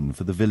boon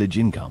for the village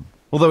income.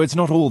 Although it's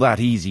not all that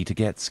easy to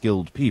get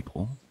skilled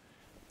people.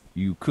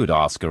 You could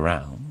ask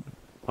around.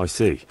 I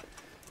see.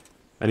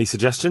 Any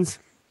suggestions?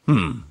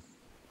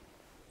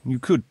 You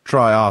could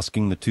try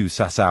asking the 2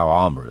 Sasau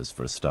armourers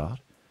for a start.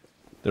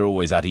 They're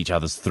always at each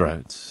other's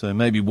throats, so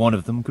maybe one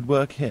of them could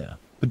work here.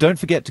 But don't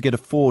forget to get a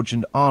forge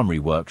and armoury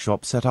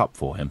workshop set up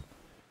for him.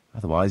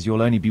 Otherwise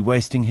you'll only be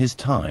wasting his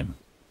time.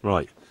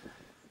 Right.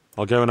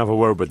 I'll go and have a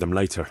word with them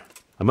later.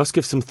 I must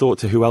give some thought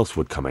to who else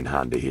would come in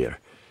handy here.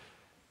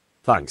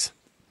 Thanks.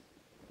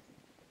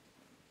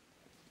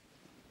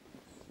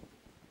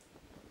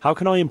 How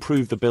can I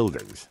improve the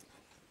buildings?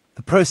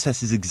 The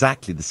process is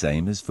exactly the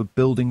same as for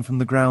building from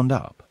the ground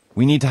up.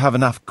 We need to have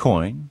enough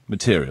coin,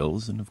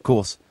 materials, and of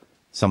course,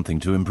 something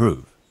to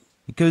improve.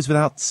 It goes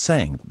without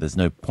saying that there's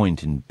no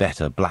point in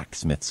better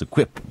blacksmith's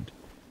equipment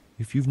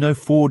if you've no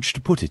forge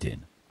to put it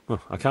in.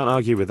 Well, I can't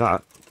argue with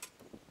that.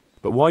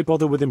 But why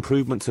bother with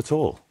improvements at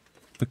all?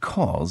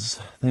 Because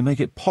they make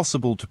it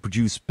possible to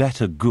produce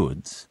better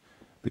goods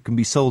that can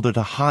be sold at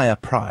a higher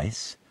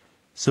price,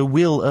 so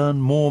we'll earn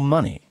more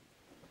money.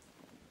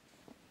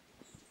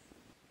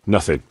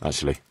 Nothing,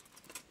 actually.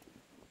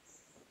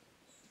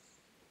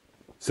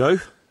 So,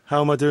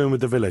 how am I doing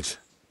with the village?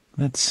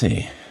 Let's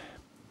see.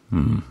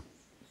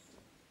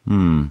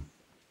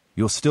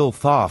 You're still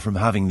far from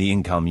having the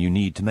income you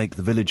need to make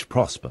the village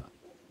prosper.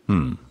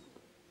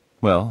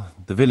 Well,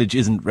 the village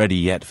isn't ready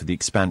yet for the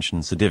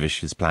expansion Sir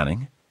Divish is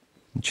planning.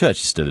 The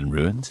church is still in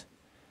ruins.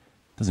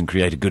 Doesn't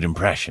create a good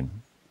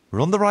impression.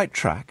 We're on the right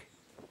track,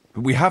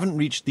 but we haven't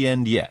reached the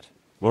end yet.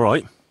 All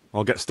right,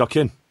 I'll get stuck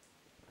in.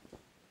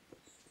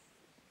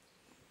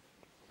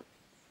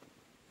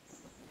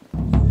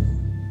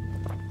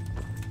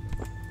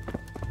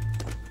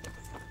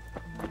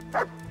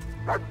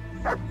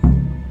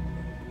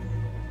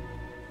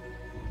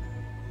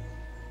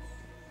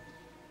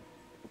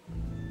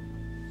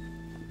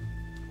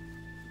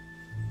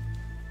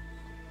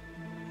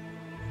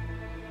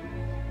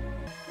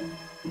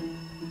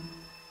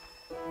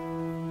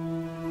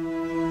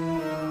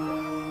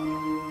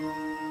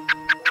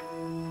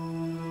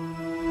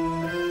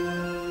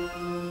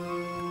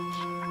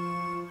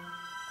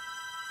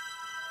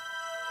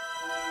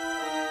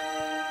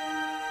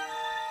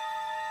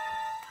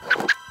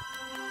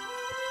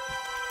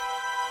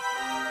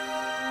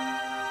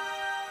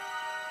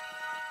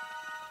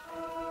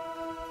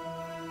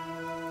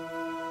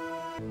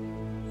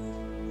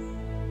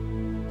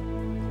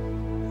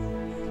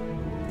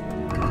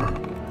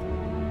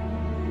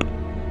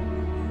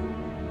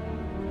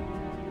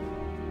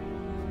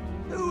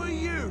 Who are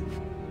you?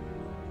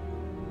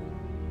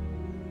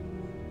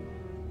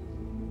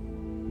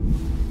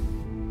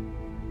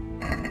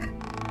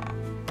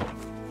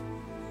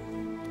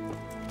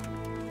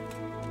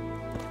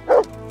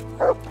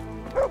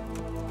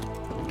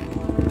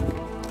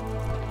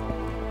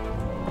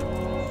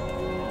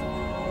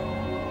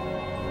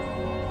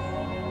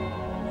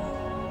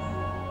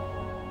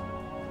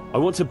 I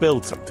want to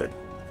build something.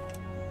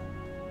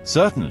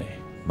 Certainly,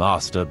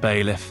 Master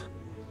Bailiff.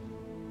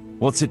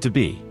 What's it to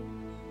be?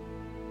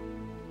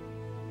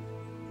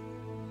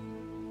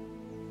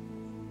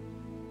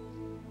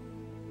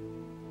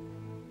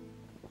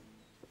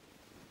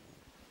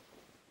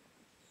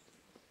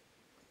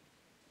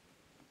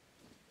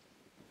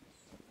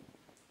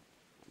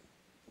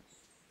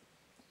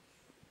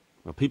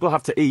 Well, people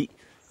have to eat,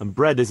 and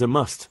bread is a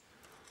must.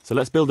 So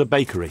let's build a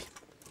bakery.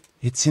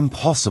 It's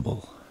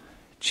impossible.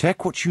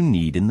 Check what you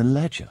need in the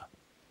ledger.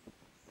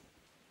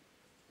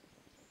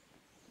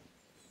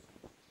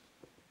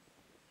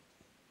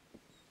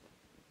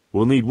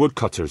 We'll need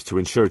woodcutters to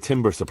ensure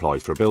timber supply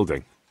for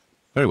building.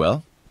 Very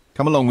well.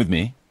 Come along with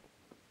me.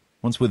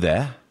 Once we're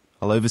there,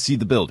 I'll oversee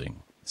the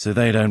building, so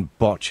they don't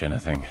botch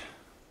anything.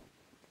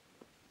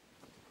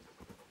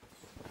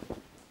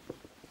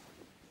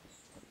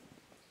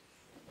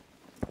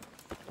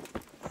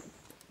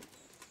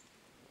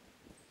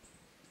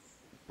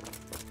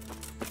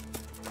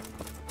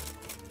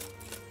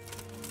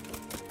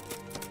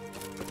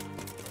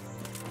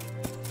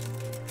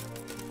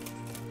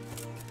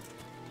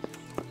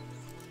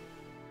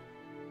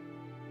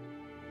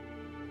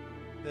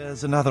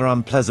 There's another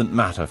unpleasant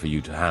matter for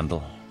you to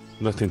handle.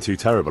 Nothing too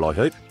terrible, I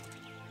hope.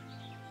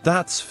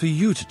 That's for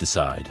you to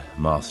decide,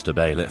 Master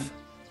Bailiff.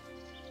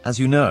 As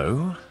you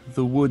know,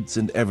 the woods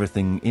and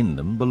everything in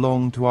them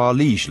belong to our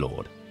liege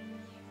lord.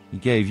 He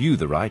gave you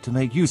the right to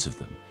make use of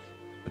them,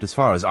 but as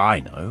far as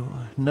I know,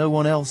 no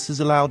one else is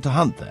allowed to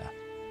hunt there.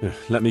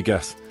 Let me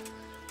guess.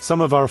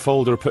 Some of our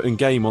fold are putting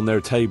game on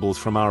their tables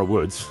from our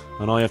woods,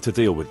 and I have to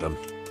deal with them.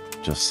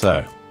 Just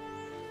so.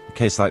 A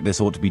case like this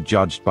ought to be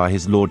judged by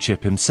his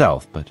lordship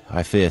himself, but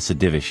I fear Sir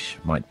Divish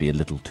might be a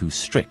little too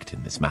strict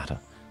in this matter.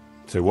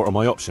 So what are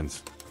my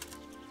options?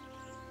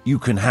 You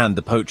can hand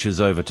the poachers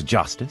over to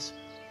justice,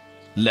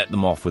 let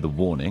them off with a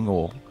warning,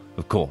 or,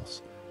 of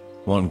course,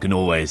 one can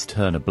always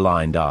turn a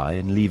blind eye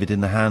and leave it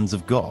in the hands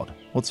of God.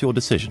 What's your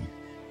decision?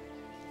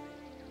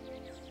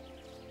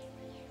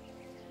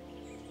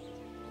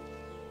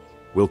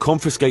 We'll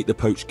confiscate the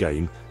poached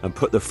game and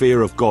put the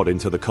fear of God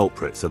into the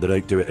culprit so they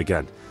don't do it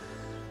again.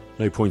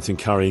 No point in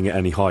carrying it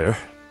any higher.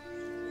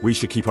 We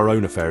should keep our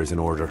own affairs in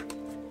order.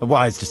 A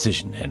wise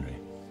decision, Henry.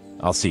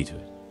 I'll see to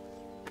it.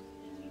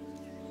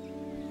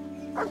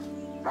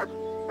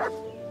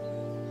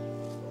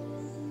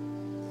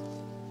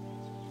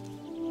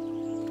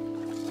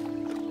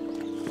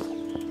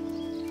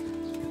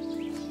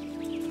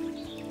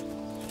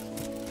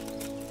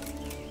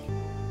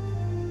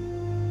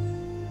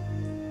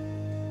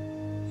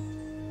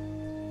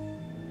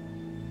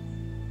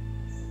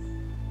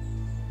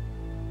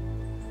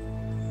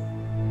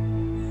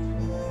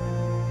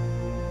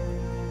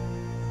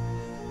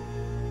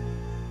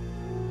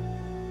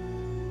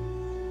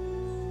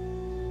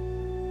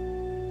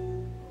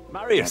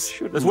 Marius,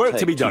 there's work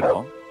to be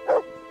done.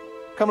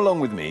 Come along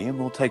with me and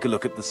we'll take a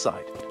look at the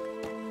site.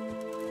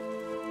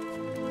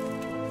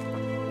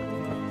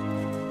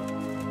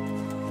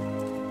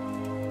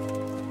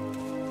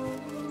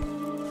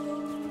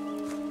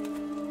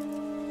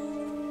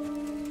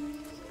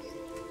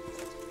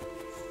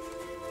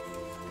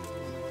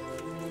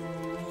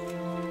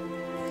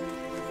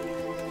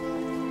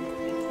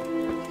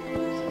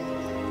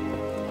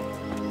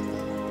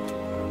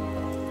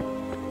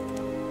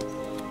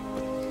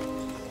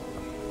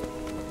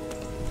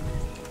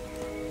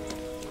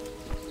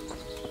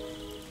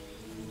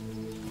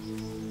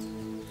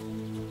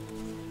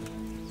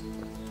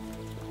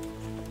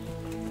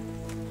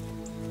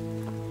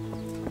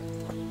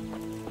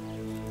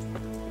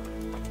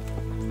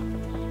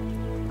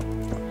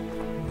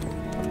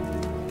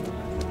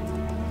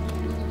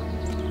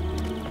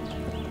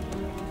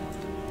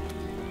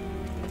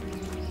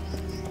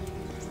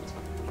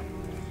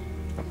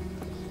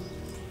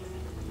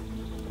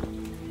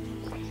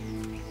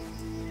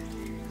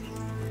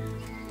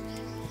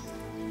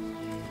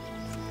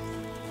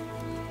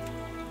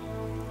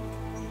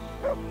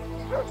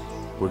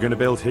 We're gonna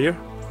build here?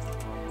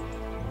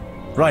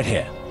 Right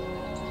here.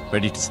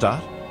 Ready to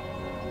start?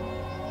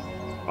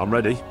 I'm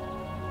ready.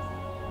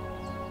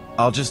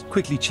 I'll just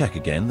quickly check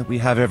again that we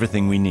have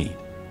everything we need.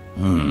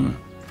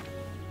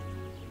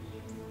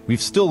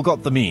 We've still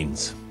got the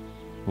means.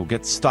 We'll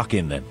get stuck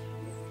in then.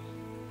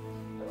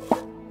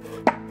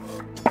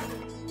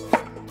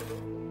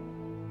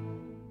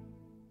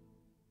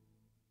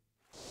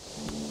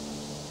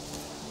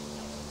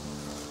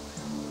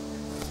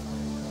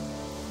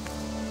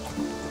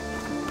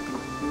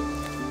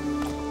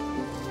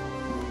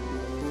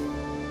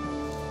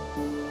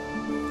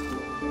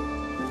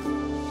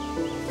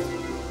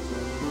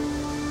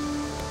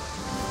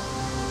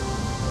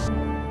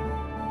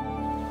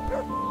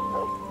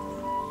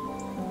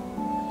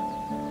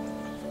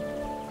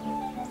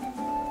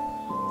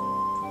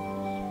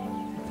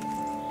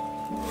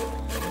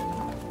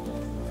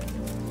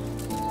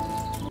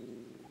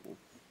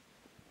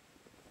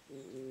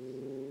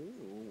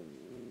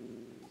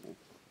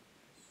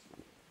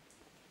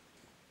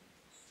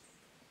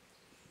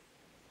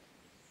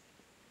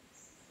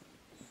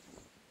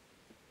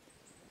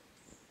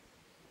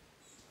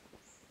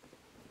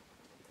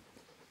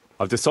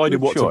 I've decided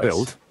Good what choice. to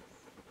build.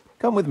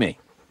 Come with me.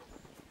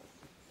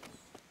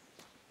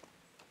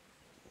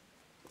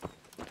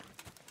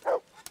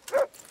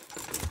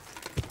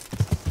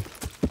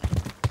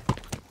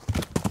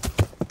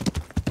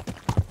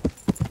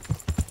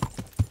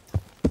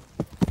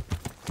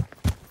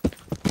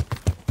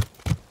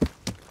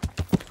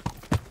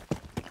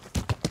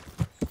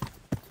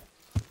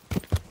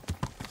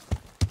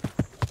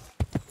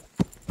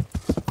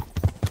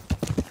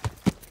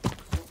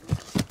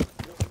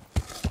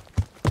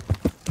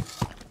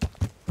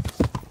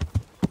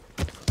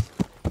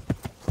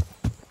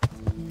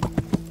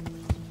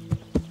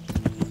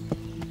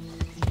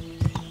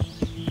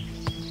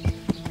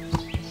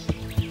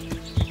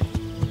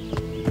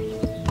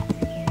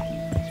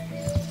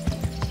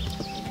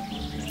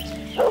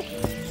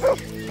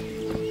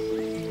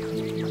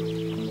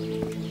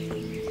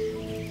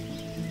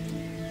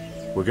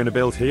 We're gonna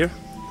build here?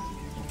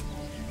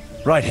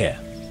 Right here.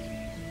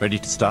 Ready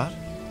to start?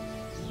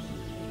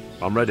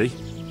 I'm ready.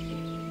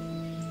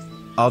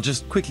 I'll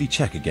just quickly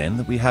check again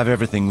that we have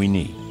everything we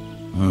need.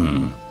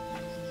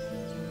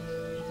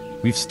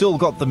 We've still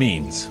got the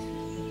means.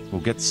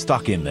 We'll get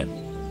stuck in then.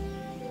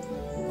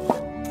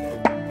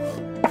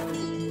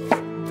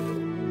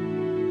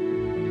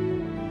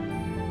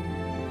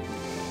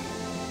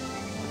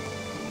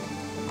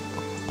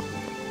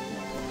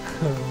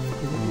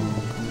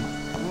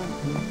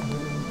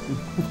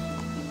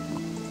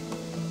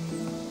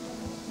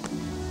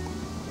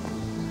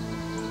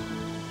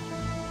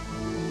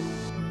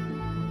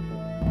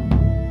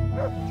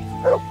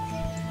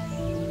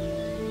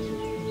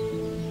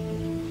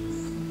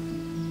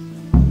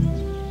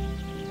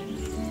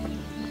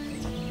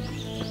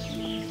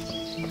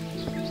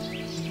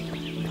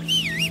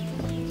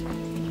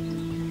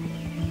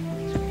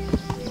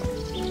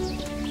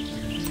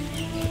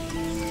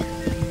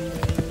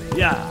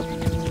 Yeah.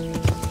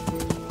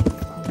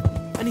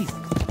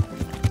 Anything.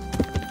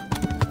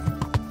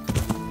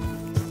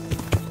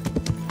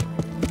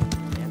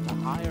 We have to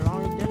hire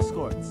armed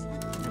escorts.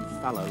 And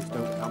fellows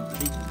don't come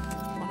cheap.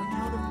 On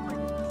account of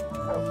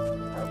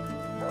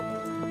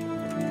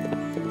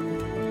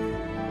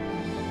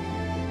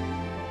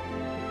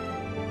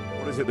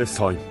What is it this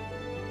time?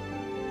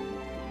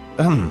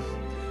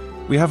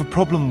 We have a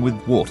problem with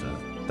water.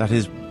 That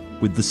is,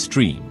 with the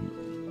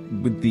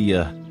stream. With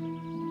the,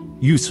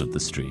 use of the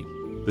stream.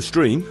 The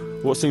stream?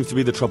 What seems to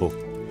be the trouble?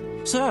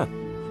 Sir,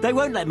 they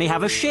won't let me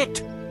have a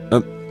shit.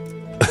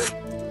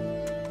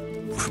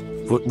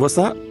 What's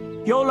that?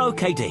 Your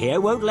locator here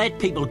won't let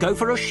people go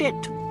for a shit.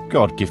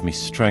 God give me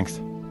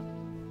strength.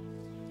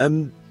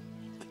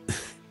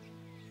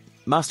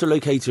 Master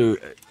Locator,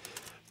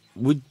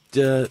 would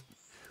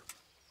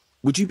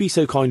you be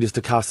so kind as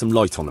to cast some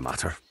light on the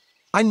matter?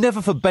 I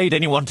never forbade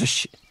anyone to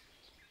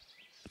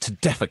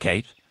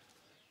defecate.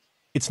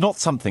 It's not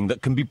something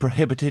that can be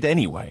prohibited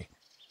anyway.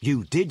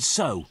 You did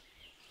so.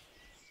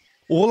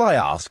 All I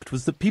asked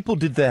was that people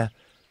did their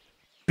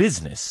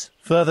business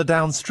further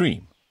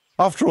downstream.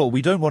 After all,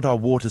 we don't want our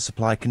water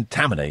supply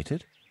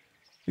contaminated.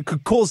 It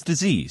could cause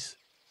disease.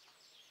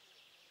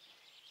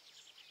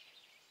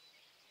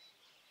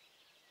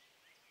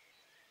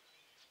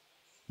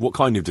 What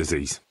kind of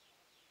disease?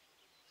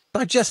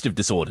 Digestive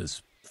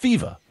disorders,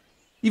 fever,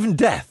 even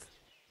death.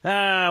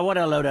 Ah, what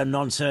a load of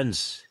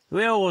nonsense.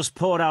 We always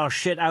poured our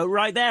shit out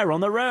right there on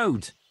the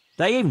road.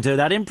 They even do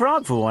that in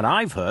Prague, for what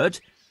I've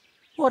heard.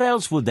 What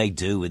else would they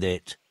do with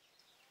it?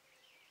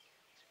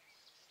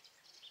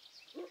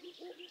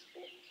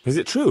 Is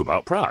it true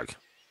about Prague?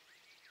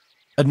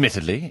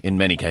 Admittedly, in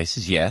many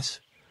cases, yes.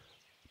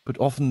 But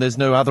often there's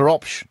no other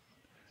option.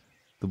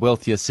 The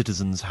wealthier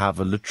citizens have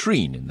a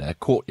latrine in their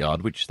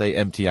courtyard which they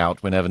empty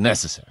out whenever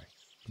necessary.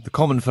 But the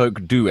common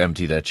folk do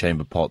empty their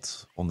chamber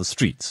pots on the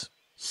streets.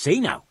 See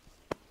now.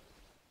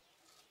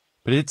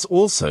 But it's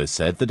also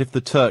said that if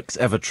the Turks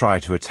ever try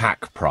to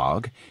attack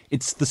Prague,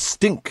 it's the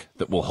stink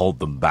that will hold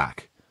them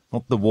back,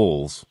 not the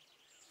walls.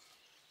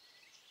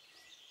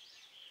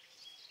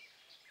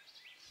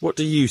 What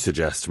do you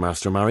suggest,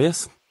 Master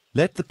Marius?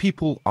 Let the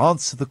people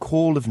answer the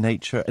call of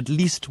nature at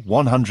least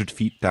 100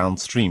 feet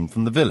downstream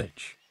from the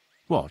village.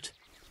 What?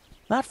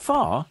 That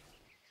far?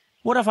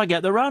 What if I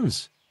get the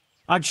runs?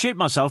 I'd shit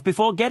myself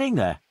before getting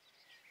there.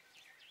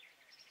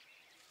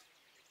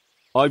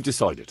 I've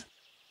decided.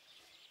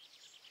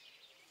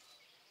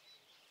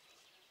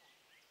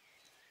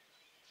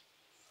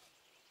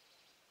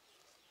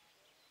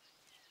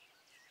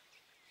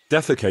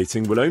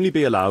 Defecating will only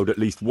be allowed at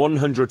least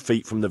 100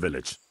 feet from the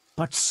village.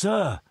 But,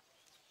 sir...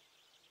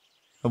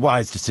 A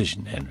wise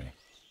decision, Henry.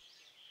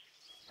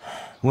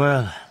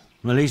 Well,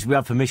 at least we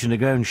have permission to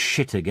go and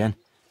shit again.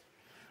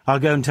 I'll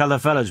go and tell the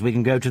fellas we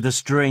can go to the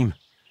stream.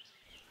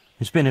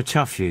 It's been a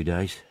tough few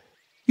days.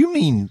 You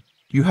mean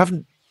you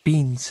haven't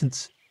been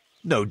since...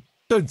 No,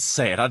 don't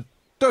say it. I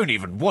don't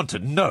even want to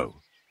know.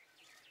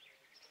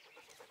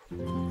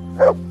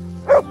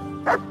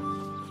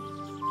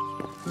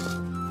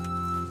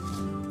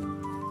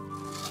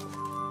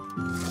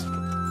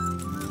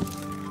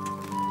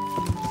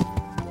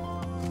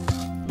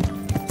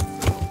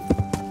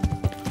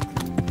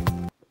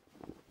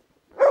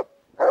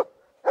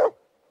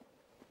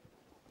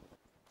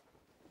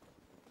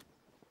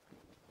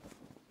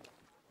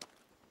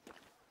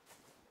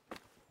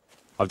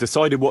 I've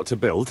decided what to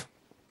build.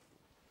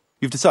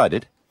 You've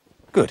decided?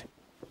 Good.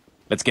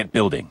 Let's get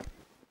building.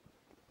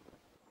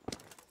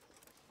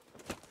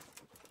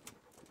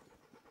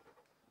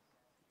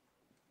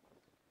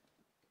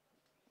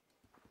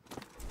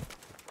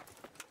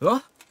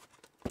 What?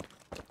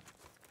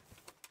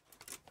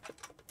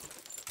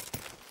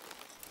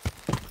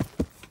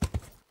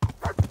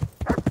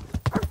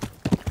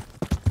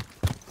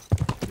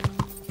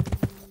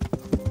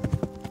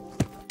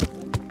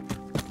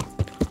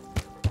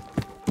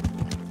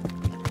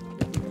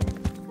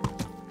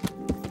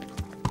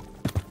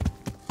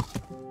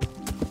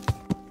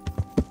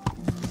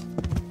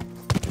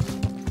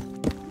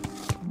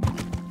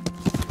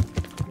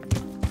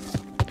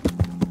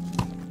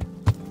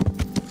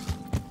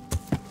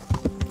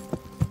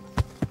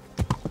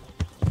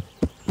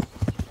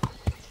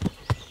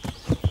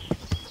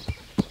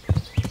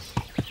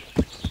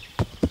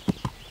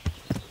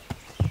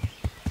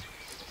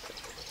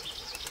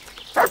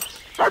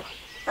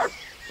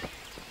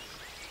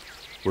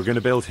 We're going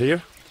to build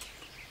here?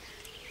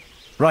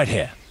 Right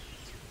here.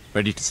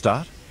 Ready to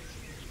start?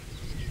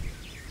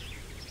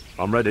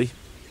 I'm ready.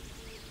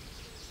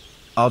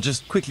 I'll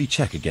just quickly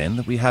check again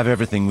that we have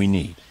everything we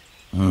need.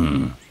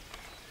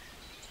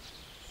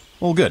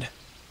 All good.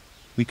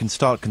 We can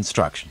start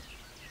construction.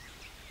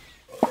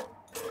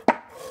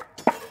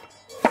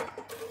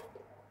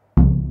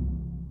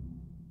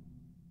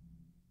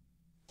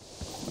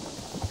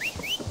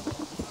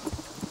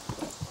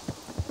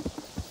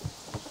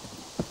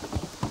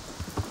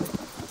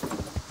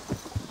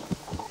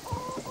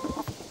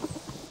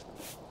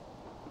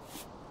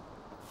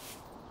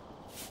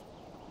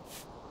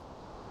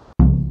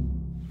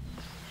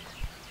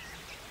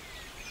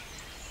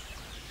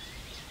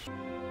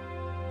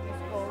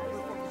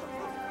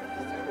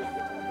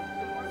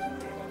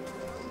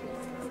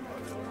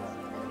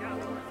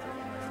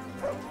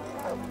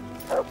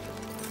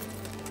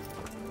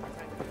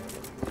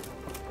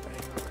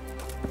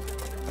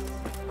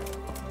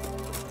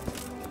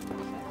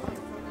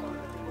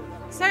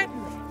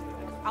 Certainly.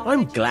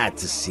 I'm glad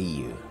to see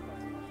you.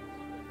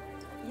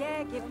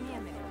 Yeah, give me a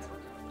minute.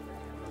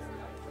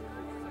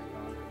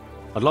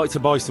 I'd like to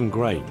buy some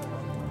grain.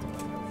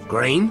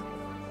 Grain?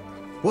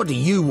 What do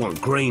you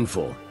want grain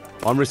for?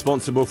 I'm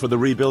responsible for the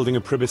rebuilding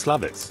of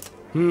Pribyslavitz.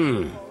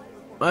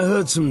 I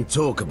heard some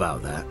talk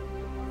about that.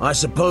 I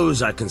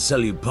suppose I can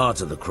sell you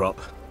part of the crop.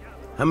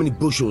 How many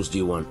bushels do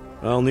you want?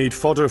 I'll need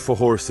fodder for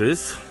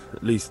horses,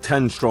 at least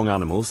 10 strong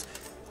animals,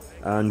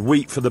 and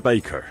wheat for the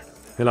baker.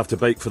 He'll have to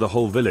bake for the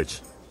whole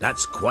village.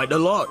 That's quite a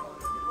lot.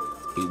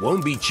 It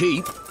won't be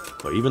cheap.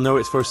 But even though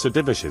it's for Sir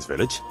Divish's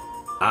village.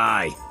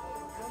 Aye.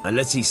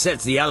 Unless he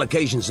sets the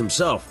allocations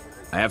himself,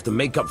 I have to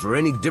make up for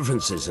any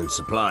differences in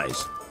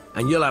supplies.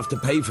 And you'll have to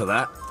pay for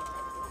that.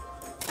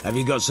 Have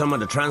you got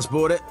someone to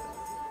transport it?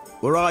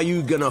 Or are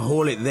you gonna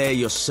haul it there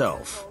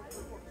yourself?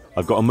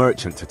 I've got a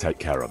merchant to take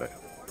care of it.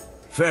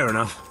 Fair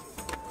enough.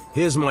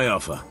 Here's my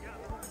offer.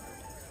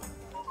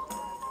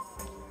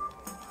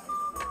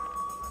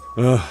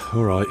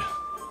 All right.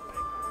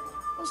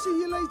 I'll see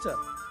you later.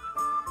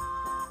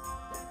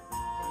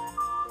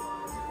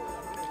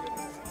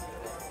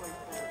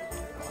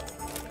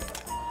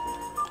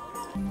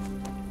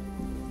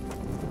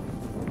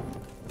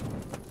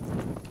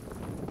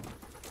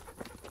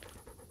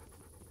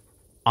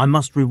 I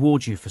must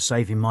reward you for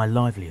saving my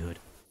livelihood.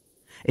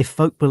 If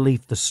folk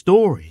believed the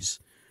stories,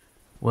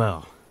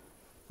 well,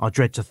 I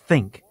dread to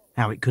think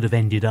how it could have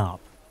ended up.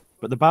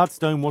 But the bad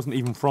stone wasn't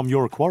even from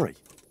your quarry.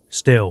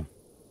 Still,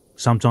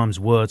 sometimes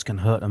words can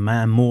hurt a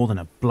man more than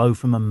a blow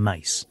from a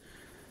mace.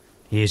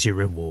 Here's your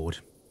reward.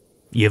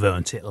 You've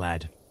earned it,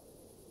 lad.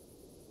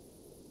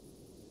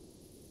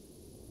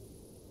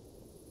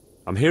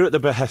 I'm here at the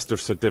behest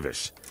of Sir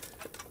Divish.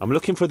 I'm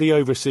looking for the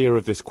overseer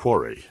of this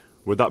quarry.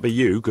 Would that be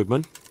you,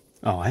 Goodman?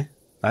 Aye,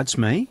 that's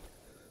me.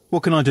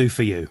 What can I do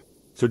for you?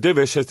 Sir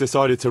Divish has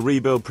decided to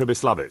rebuild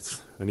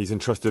Pribyslavitz, and he's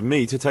entrusted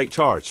me to take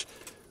charge,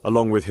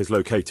 along with his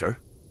locator.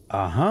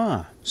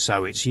 Aha,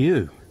 so it's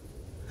you.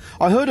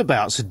 I heard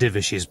about Sir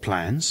Divish's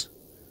plans.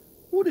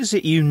 What is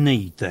it you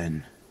need,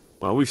 then?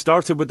 Well, we've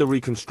started with the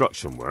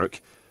reconstruction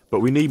work, but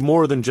we need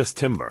more than just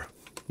timber.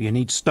 You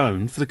need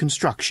stone for the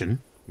construction?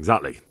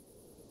 Exactly.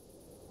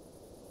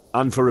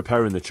 And for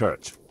repairing the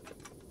church.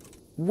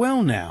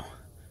 Well now,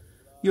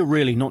 you're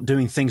really not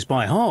doing things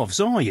by halves,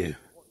 are you?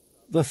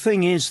 The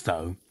thing is,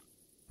 though,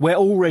 we're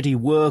already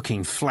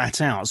working flat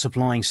out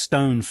supplying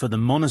stone for the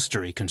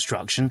monastery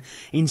construction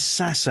in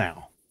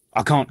Sasau.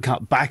 I can't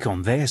cut back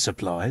on their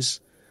supplies.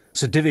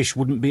 Sir Divish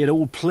wouldn't be at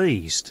all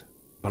pleased.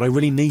 But I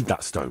really need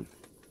that stone.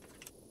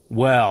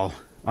 Well,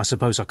 I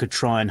suppose I could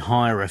try and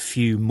hire a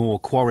few more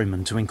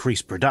quarrymen to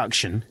increase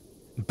production.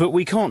 But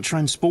we can't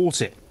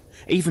transport it.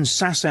 Even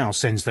Sasau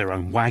sends their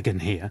own wagon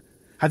here.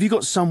 Have you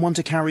got someone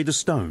to carry the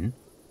stone?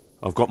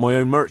 I've got my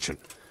own merchant.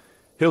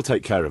 He'll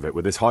take care of it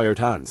with his hired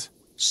hands.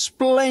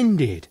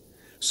 Splendid!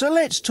 So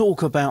let's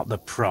talk about the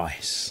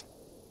price.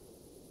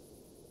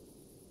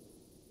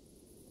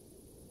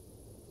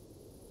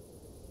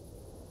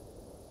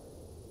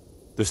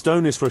 The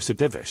stone is for Sir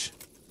Divish.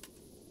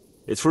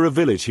 It's for a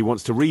village he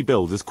wants to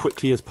rebuild as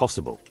quickly as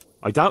possible.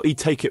 I doubt he'd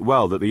take it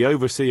well that the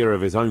overseer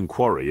of his own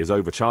quarry is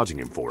overcharging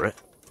him for it.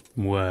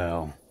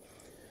 Well,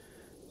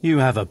 you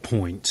have a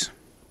point.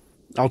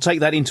 I'll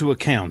take that into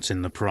account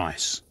in the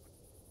price.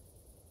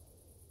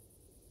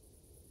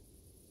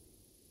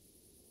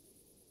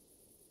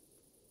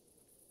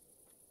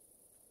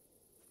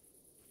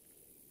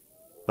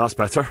 That's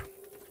better.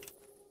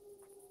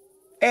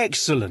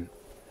 Excellent.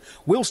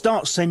 We'll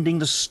start sending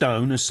the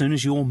stone as soon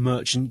as your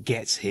merchant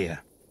gets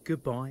here.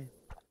 Goodbye.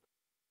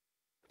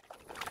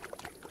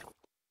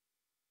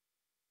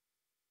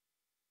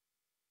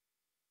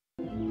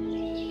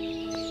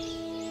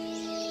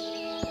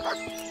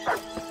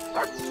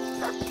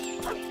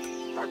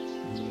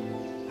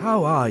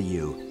 How are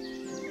you?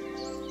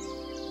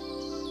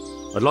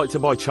 I'd like to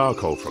buy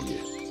charcoal from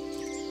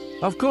you.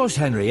 Of course,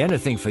 Henry,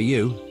 anything for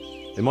you.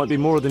 It might be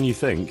more than you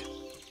think.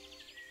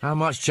 How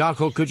much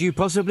charcoal could you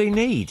possibly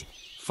need?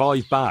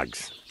 5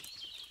 bags.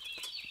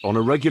 On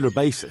a regular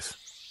basis.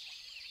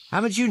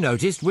 Haven't you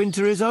noticed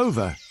winter is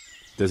over?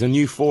 There's a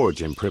new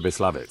forge in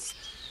Pribyslavitz,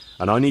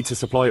 and I need to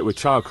supply it with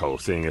charcoal,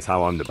 seeing as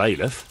how I'm the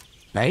bailiff.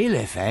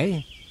 Bailiff,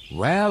 eh?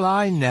 Well,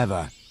 I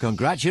never.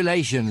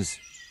 Congratulations.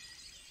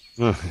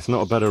 It's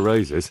not a bed of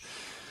roses,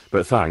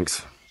 but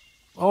thanks.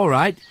 All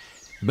right,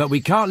 but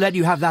we can't let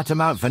you have that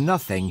amount for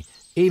nothing,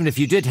 even if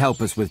you did help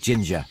us with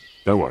ginger.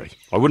 Don't worry,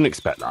 I wouldn't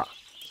expect that.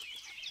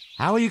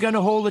 How are you going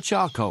to haul the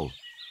charcoal?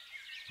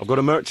 I've got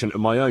a merchant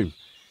of my own.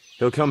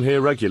 He'll come here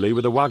regularly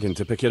with a wagon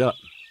to pick it up.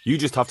 You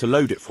just have to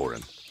load it for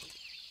him.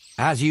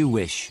 As you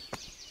wish.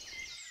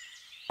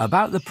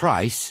 About the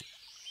price...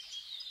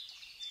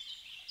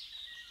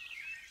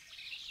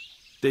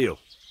 Deal.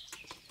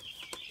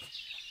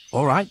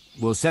 All right,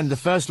 we'll send the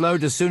first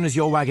load as soon as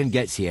your wagon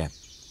gets here.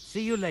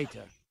 See you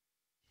later.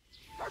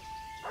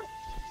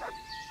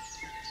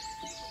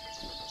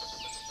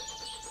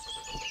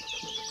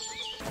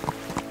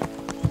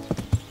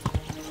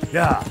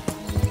 Yeah.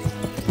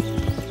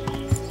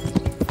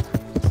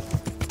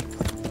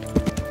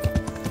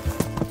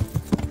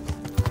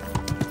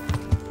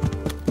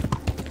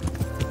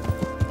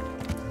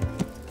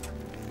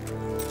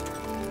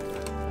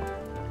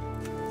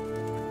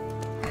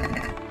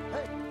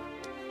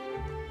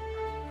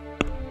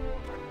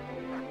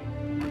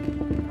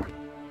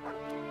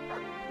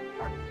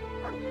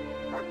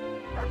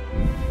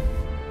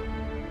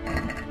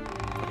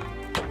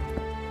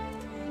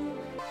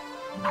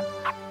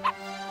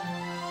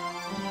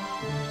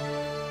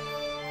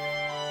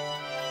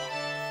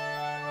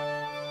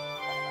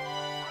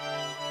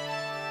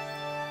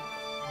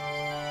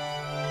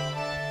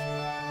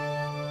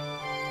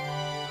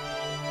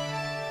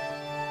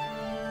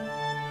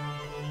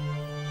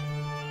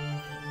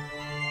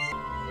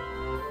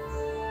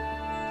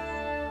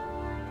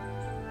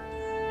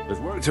 There's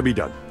work to be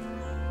done.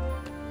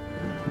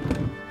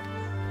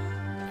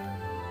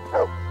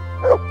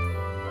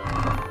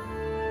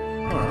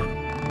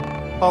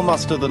 I'll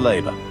muster the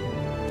labour.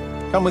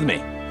 Come with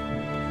me.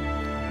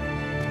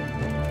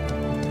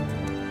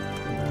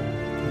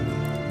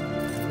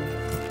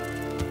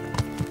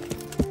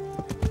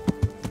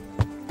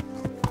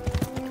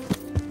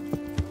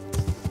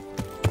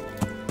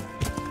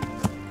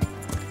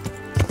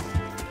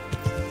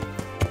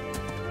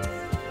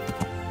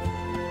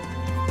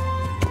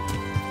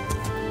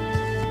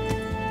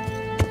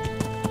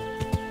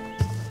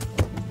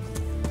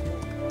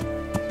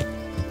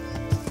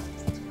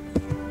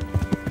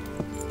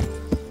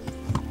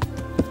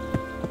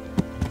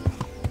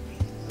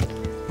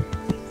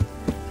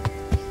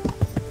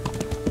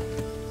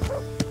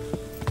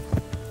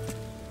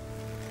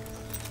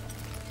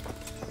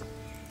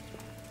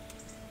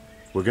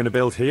 We're going to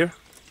build here?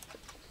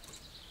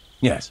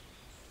 Yes.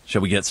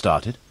 Shall we get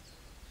started?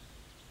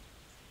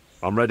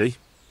 I'm ready.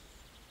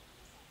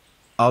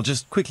 I'll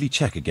just quickly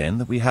check again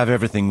that we have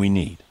everything we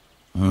need.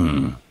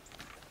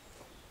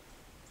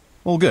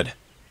 All good.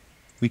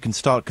 We can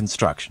start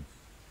construction.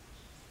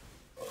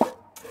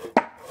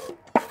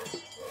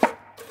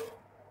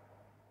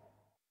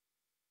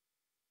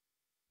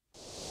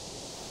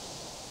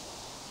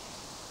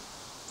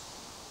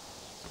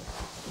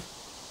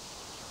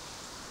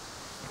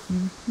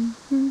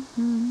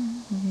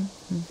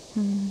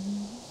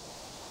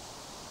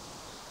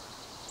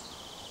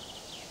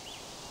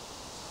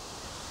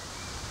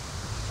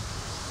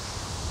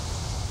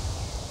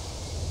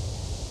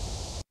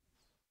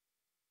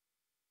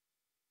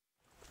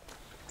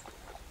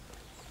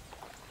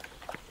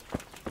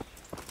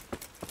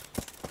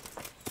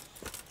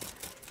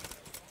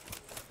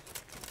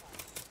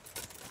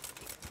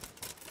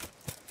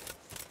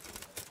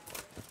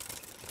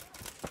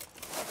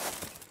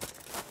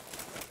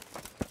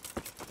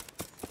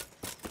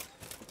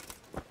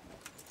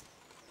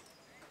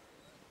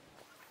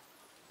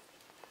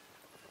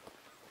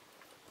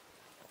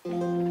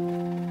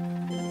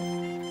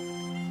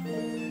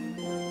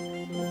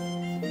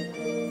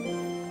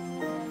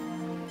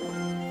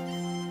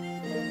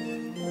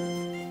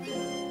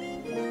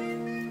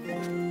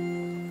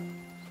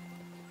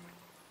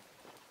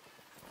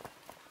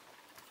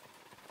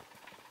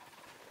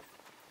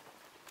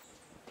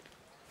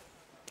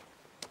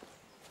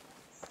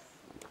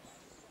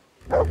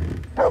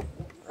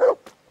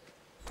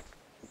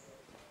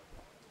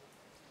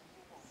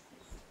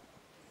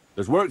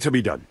 There's work to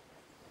be done.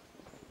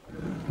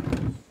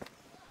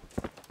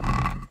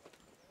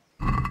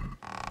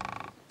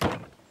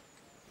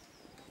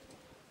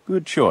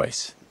 Good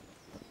choice.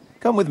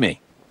 Come with me.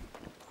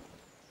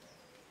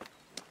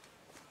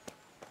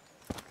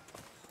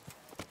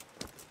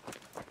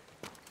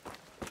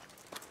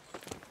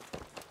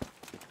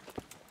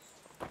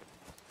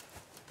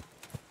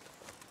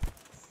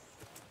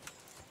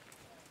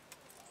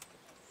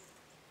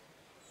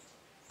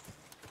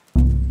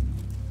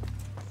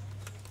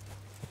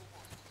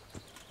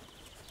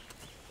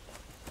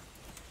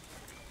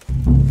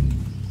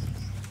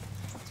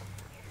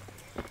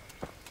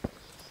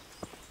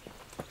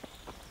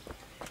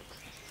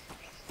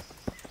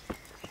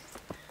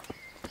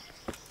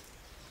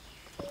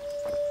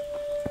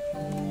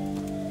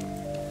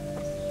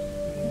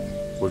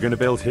 We're going to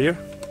build here?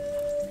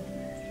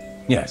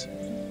 Yes.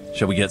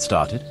 Shall we get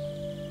started?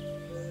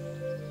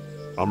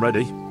 I'm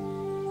ready.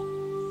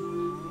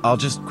 I'll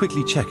just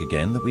quickly check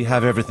again that we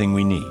have everything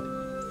we need.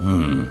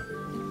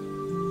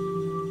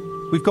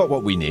 We've got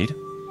what we need.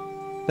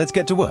 Let's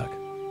get to work.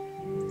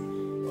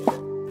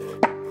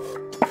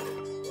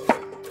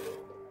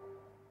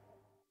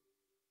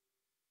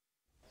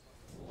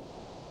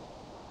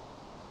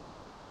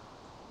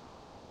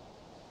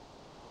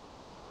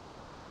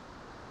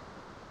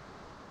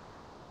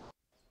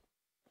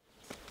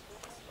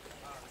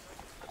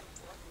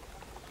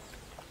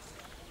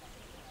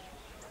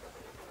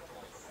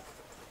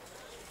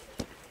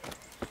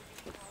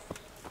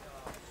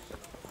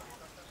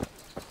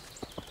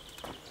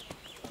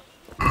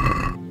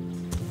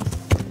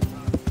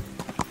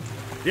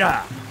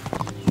 Yeah.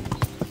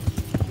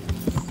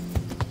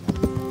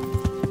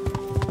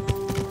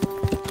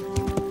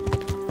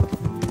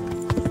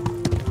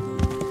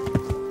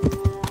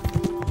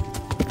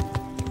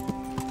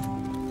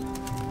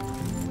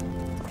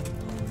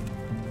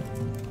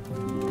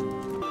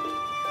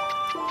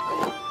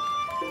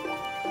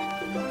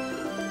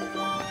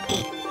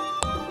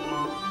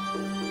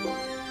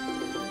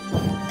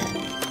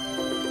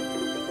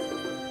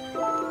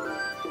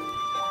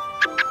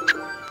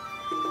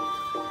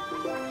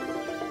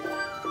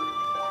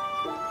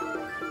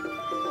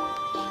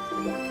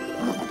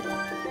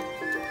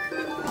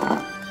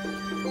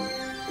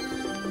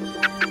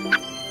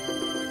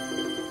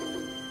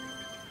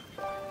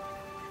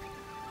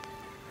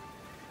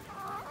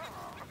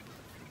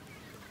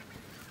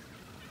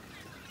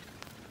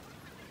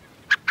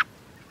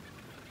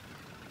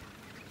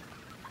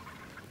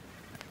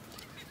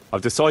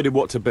 I've decided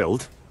what to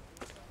build.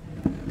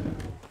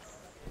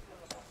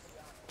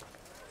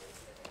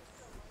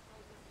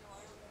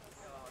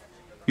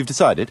 You've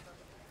decided?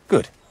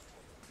 Good.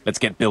 Let's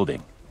get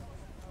building.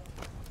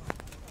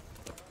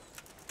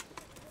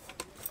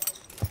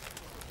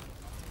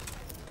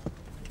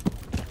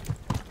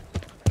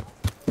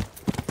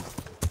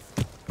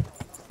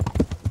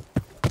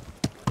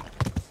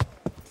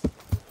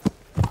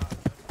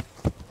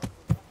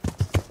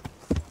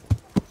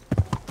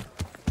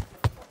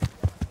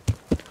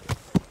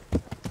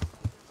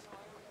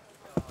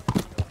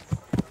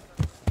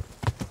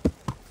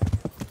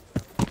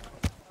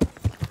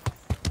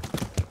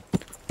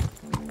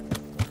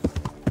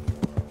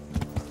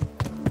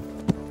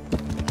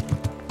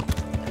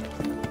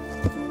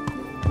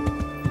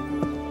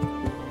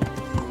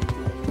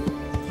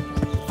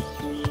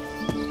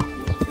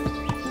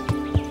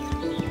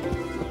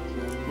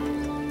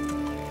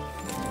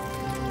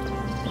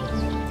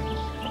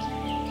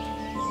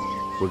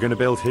 We're going to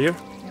build here?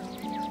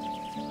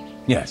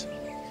 Yes.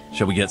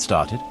 Shall we get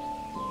started?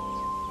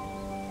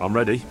 I'm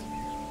ready.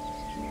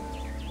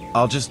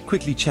 I'll just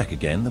quickly check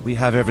again that we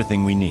have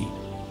everything we need.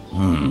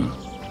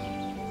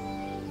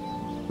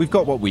 We've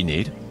got what we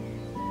need.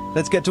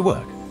 Let's get to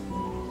work.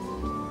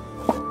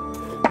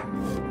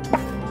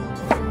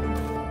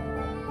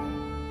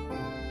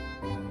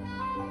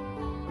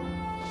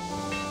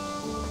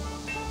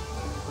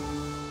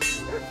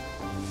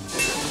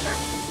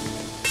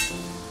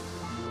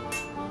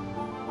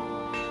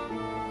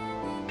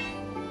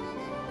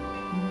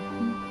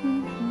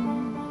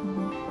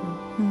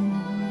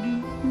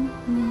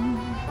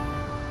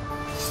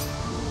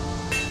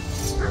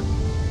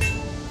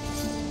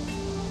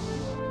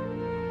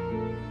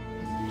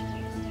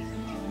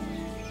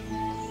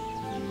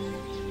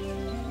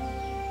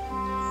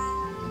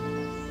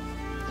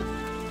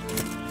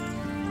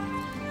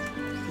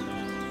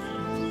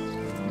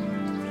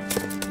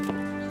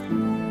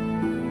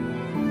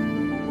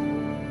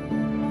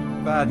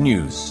 Bad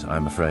news,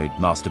 I'm afraid,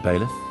 Master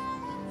Bailiff.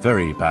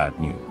 Very bad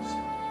news.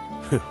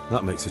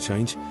 That makes a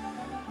change.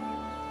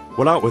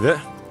 Well, out with it.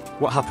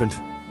 What happened?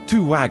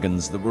 2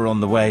 wagons that were on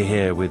the way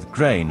here with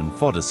grain and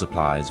fodder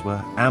supplies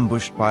were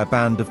ambushed by a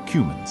band of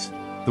Cumans.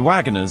 The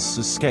wagoners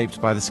escaped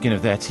by the skin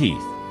of their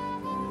teeth,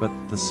 but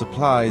the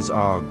supplies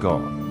are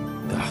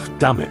gone. Ugh,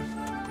 damn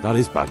it. That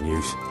is bad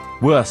news.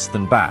 Worse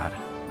than bad.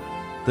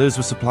 Those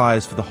were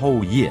supplies for the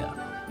whole year,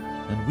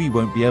 and we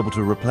won't be able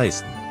to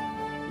replace them.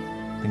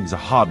 Things are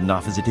hard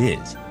enough as it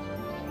is.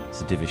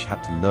 Sir Divish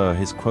had to lower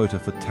his quota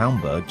for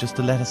Townburg just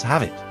to let us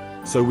have it.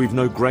 So we've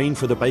no grain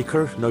for the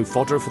baker, no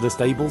fodder for the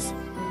stables?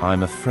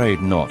 I'm afraid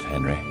not,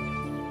 Henry.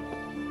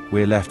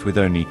 We're left with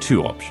only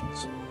 2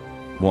 options.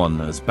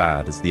 One as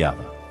bad as the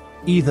other.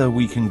 Either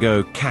we can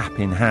go cap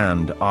in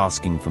hand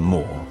asking for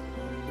more,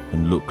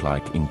 and look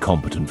like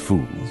incompetent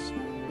fools.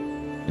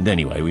 And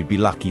anyway, we'd be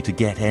lucky to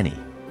get any.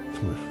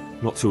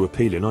 Not too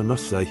appealing, I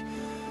must say.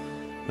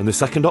 And the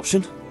second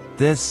option?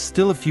 There's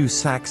still a few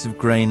sacks of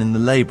grain in the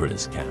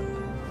labourers' camp,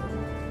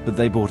 but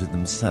they bought it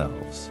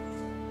themselves.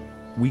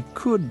 We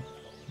could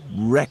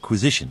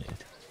requisition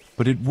it,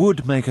 but it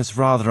would make us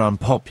rather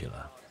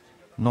unpopular.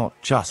 Not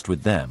just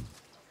with them.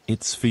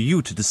 It's for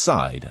you to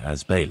decide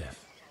as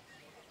bailiff.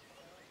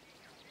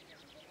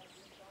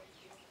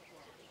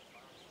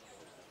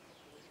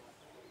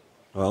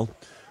 Well,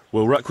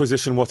 we'll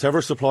requisition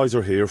whatever supplies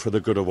are here for the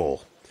good of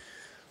all.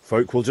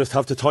 Folk will just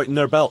have to tighten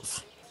their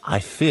belts. I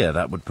fear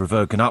that would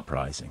provoke an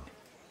uprising.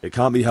 It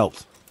can't be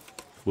helped.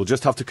 We'll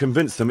just have to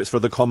convince them it's for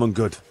the common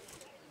good.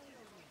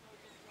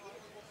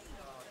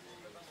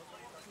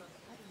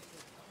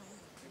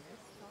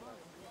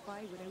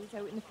 Why would I was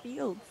out in the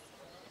fields?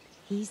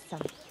 He's some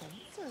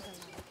fencer.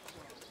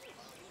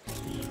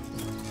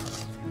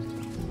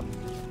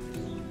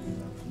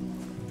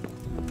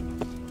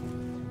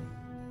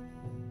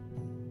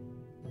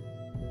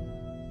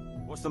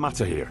 What's the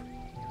matter here?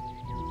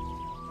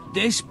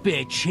 This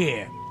bitch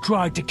here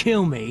tried to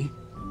kill me.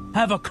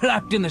 Have her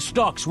clapped in the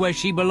stocks where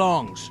she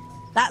belongs.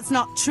 That's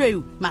not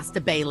true, Master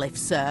Bailiff,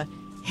 sir.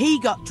 He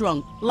got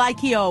drunk, like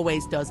he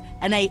always does,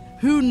 and ate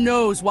who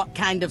knows what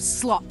kind of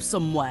slop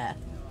somewhere.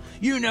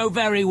 You know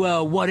very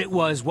well what it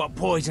was what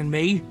poisoned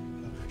me.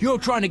 You're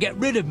trying to get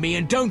rid of me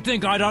and don't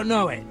think I don't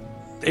know it.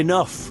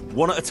 Enough.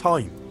 One at a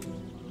time.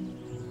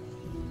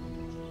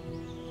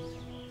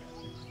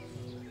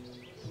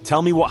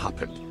 Tell me what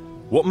happened.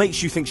 What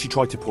makes you think she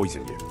tried to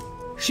poison you?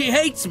 She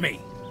hates me.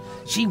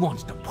 She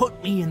wants to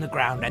put me in the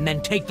ground and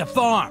then take the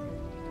farm.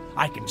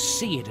 I can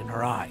see it in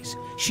her eyes.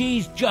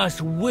 She's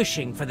just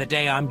wishing for the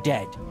day I'm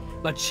dead.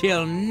 But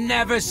she'll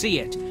never see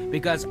it,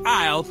 because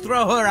I'll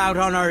throw her out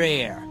on her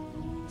ear.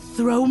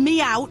 Throw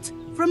me out?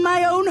 From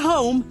my own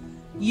home?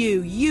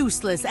 You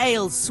useless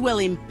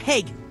ale-swilling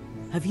pig!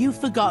 Have you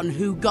forgotten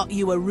who got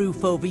you a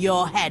roof over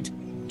your head?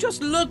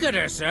 Just look at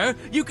her, sir.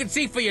 You can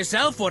see for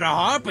yourself what a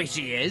harpy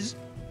she is.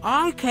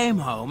 I came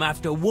home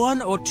after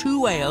 1 or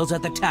 2 ales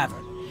at the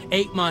tavern,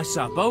 ate my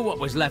supper, what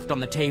was left on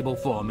the table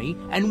for me,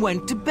 and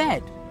went to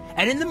bed.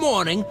 And in the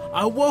morning,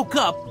 I woke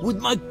up with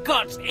my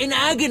guts in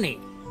agony.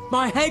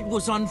 My head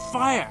was on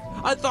fire.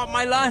 I thought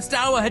my last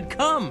hour had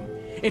come.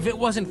 If it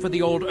wasn't for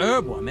the old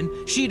herb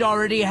woman, she'd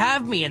already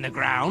have me in the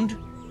ground.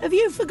 Have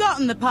you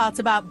forgotten the part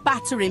about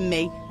battering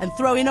me and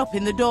throwing up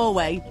in the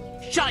doorway?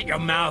 Shut your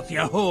mouth, you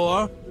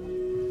whore!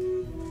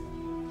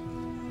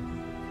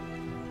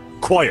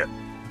 Quiet!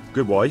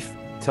 Good wife,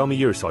 tell me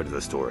your side of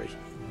the story.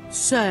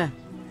 Sir,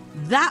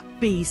 that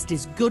beast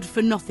is good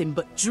for nothing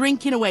but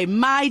drinking away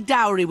my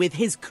dowry with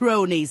his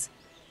cronies.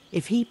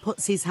 If he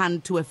puts his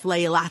hand to a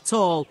flail at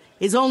all,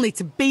 it's only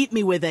to beat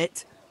me with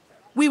it.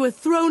 We were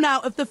thrown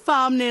out of the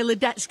farm near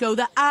Ledechko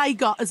that I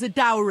got as a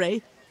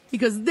dowry,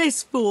 because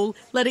this fool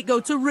let it go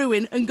to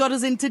ruin and got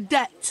us into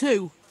debt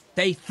too.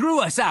 They threw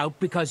us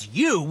out because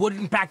you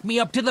wouldn't back me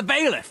up to the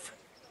bailiff.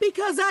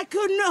 Because I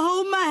couldn't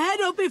hold my head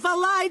up if I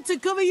lied to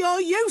cover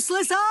your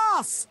useless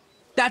arse.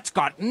 That's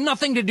got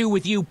nothing to do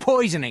with you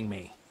poisoning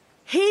me.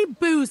 He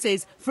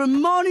boozes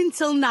from morning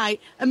till night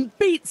and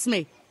beats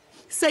me.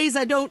 Says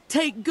I don't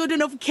take good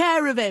enough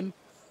care of him.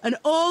 and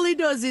all he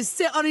does is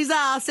sit on his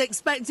arse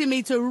expecting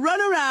me to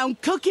run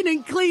around cooking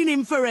and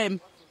cleaning for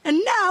him.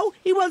 And now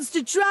he wants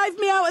to drive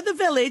me out of the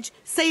village,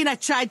 saying I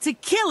tried to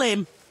kill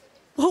him.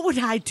 What would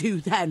I do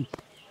then?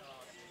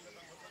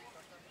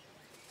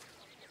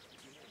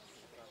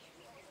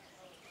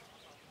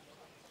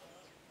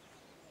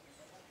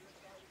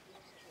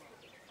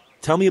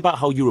 Tell me about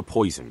how you were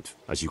poisoned,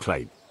 as you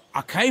claim.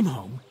 I came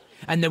home,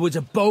 and there was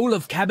a bowl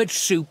of cabbage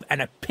soup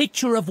and a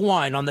pitcher of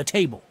wine on the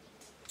table.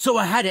 So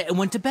I had it and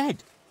went to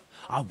bed.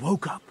 I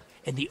woke up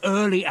in the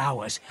early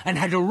hours and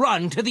had to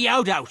run to the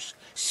outhouse.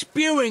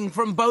 Spewing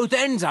from both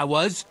ends, I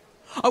was.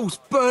 I was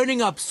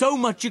burning up so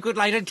much you could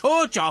light a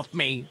torch off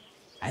me.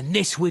 And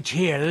this witch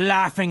here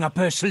laughing up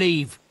her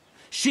sleeve.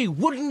 She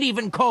wouldn't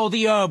even call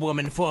the herb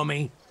woman for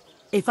me.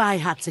 If I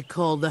had to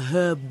call the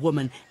herb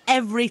woman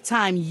every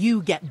time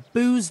you get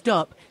boozed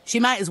up, she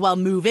might as well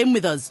move in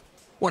with us.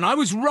 When I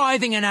was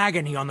writhing in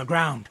agony on the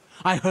ground,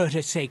 I heard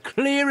her say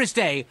clear as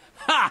day,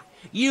 "Ha!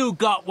 You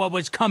got what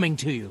was coming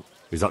to you."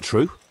 Is that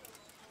true?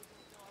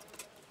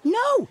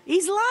 No,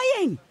 he's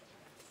lying.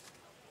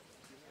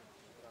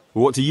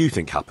 What do you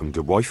think happened,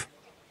 good wife?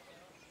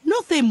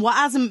 Nothing what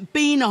hasn't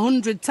been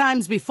 100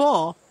 times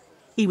before.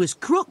 He was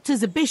crooked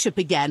as a bishop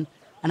again,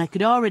 and I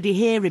could already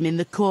hear him in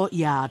the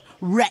courtyard,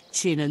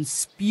 retching and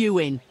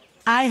spewing.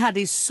 I had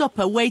his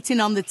supper waiting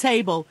on the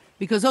table,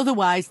 because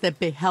otherwise there'd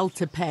be hell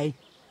to pay.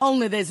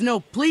 Only there's no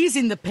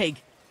pleasing the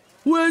pig.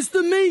 Where's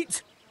the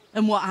meat?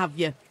 And what have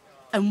you.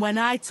 And when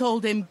I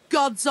told him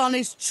God's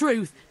honest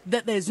truth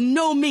that there's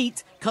no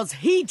meat, 'cause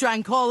he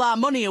drank all our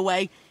money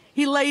away,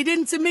 he laid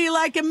into me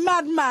like a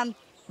madman.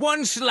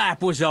 One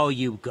slap was all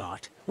you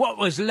got. What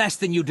was less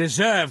than you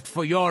deserved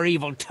for your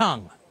evil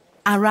tongue?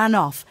 I ran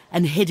off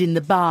and hid in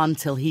the barn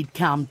till he'd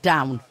calmed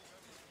down.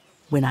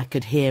 When I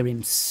could hear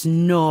him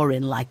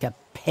snoring like a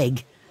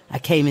pig, I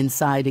came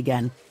inside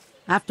again.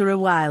 After a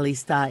while he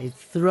started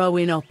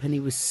throwing up and he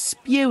was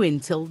spewing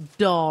till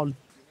dawn.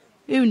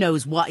 Who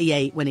knows what he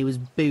ate when he was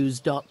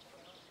boozed up?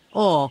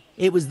 Or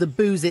it was the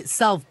booze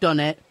itself done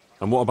it.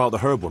 And what about the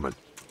herb woman?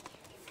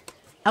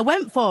 I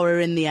went for her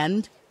in the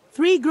end.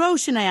 3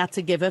 groschen I had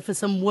to give her for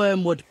some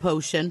wormwood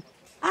potion.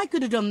 I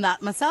could have done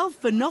that myself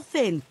for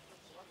nothing.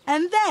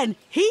 And then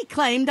he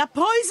claimed I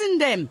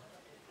poisoned him.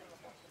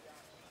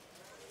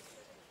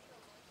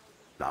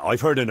 Now,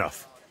 I've heard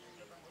enough.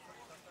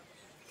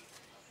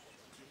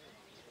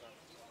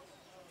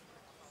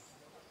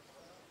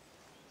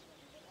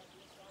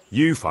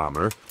 You,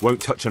 farmer,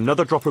 won't touch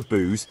another drop of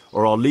booze,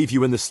 or I'll leave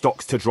you in the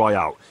stocks to dry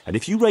out. And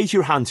if you raise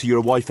your hand to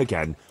your wife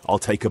again, I'll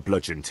take a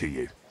bludgeon to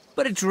you.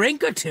 But a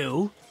drink or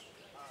two?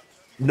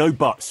 No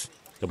buts.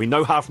 There'll be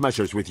no half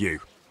measures with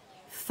you.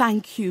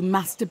 Thank you,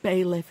 Master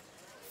Bailiff.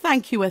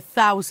 Thank you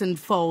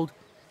 1,000-fold.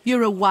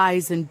 You're a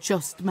wise and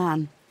just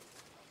man.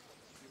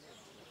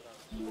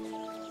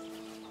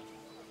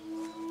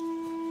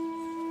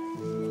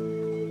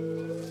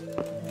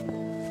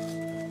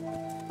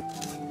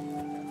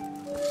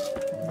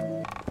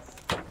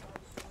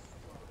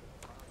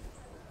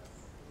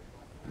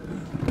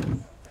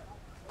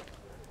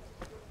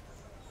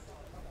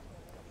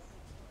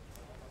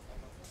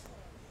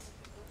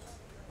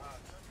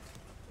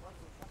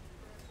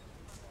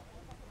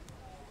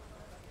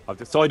 I've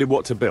decided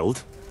what to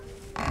build.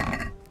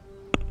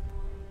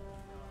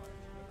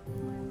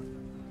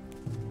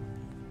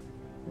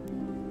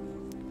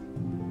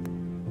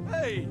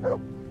 Hey!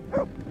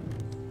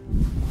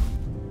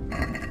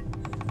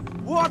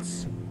 What?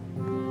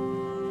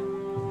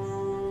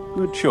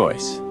 Good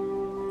choice.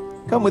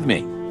 Come with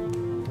me.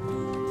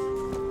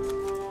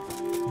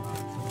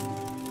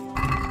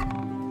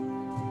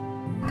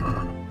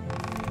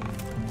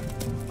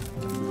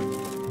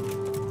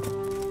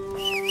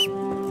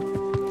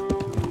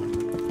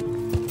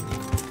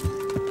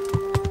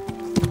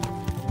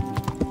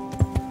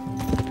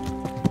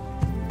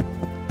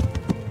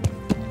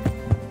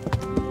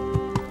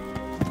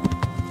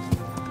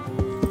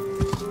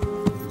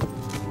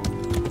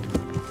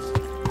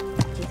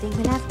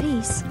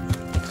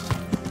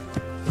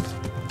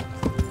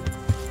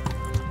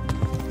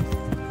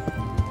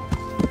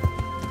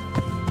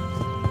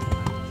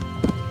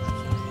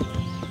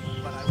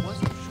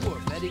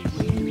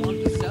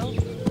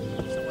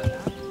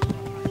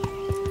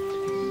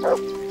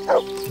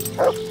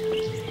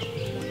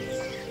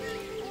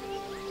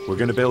 We're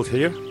going to build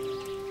here?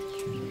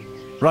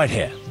 Right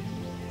here.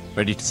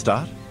 Ready to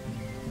start?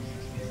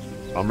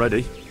 I'm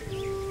ready.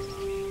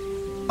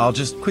 I'll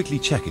just quickly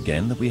check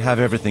again that we have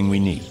everything we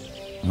need.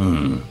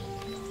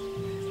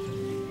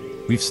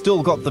 We've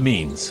still got the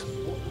means.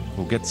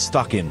 We'll get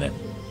stuck in then.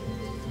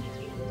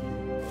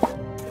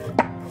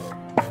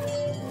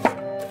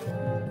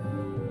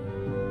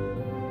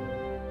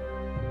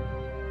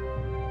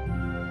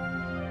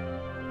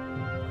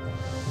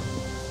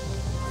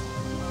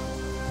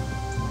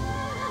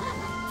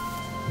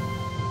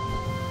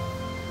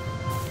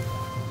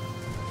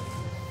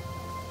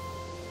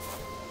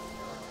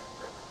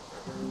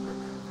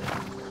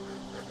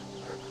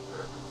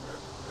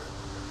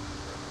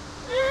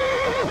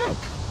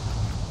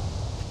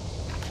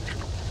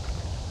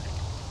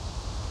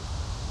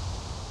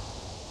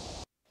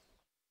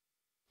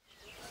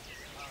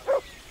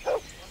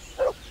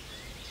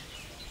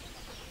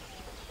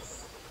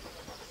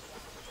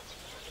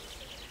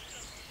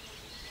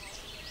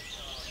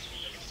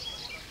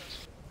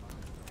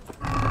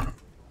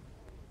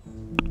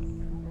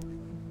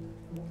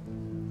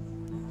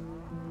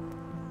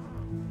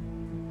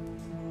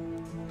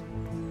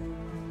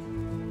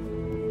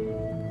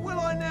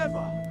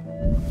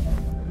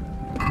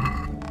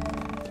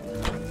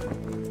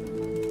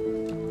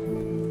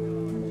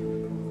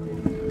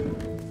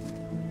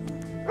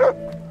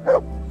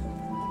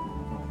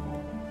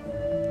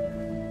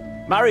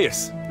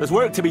 Marius, there's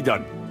work to be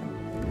done.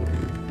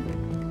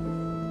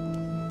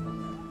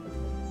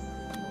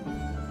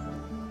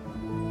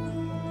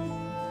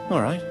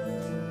 All right.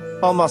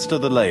 I'll muster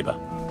the labor.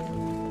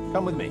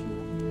 Come with me.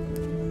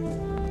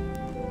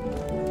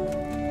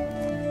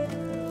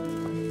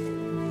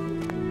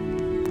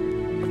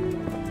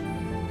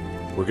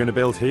 We're going to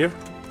build here?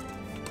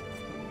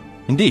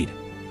 Indeed.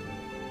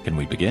 Can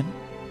we begin?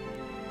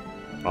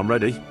 I'm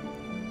ready.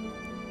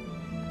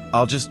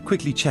 I'll just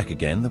quickly check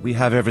again that we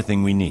have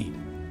everything we need.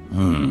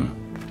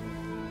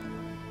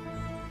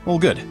 All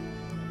good.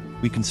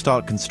 We can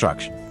start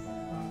construction.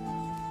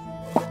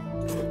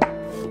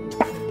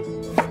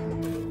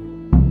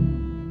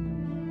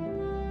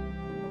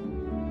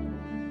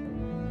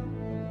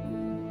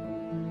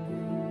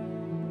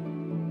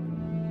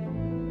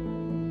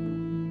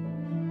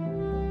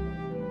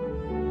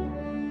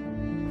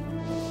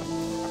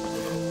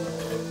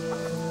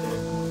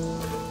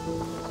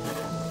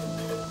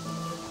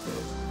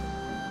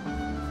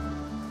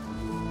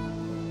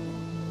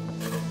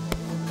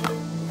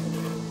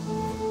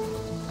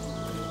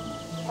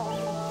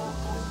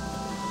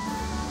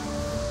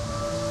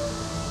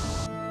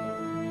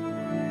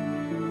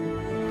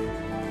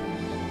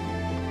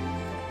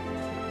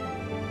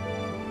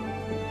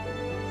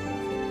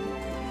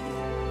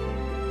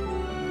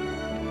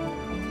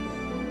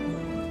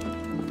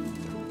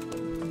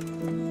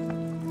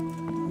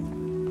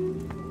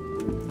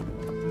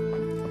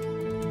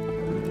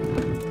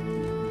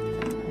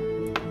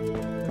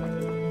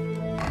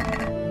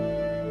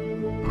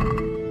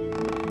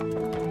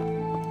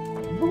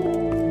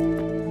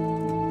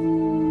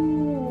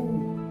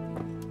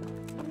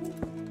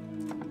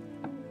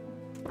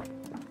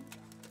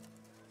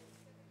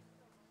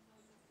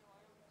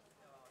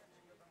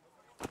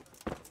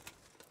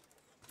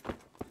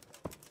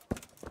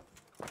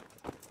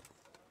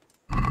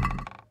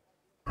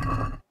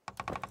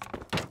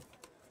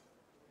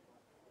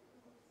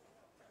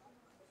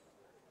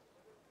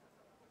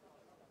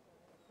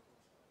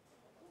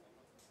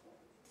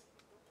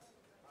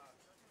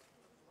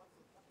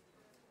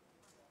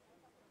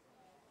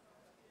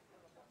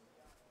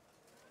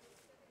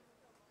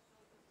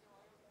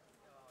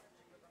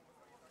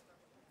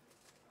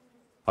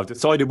 I've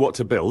decided what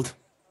to build.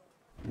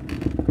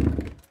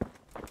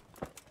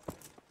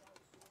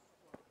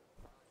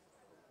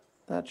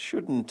 That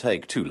shouldn't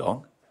take too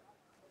long.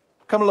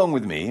 Come along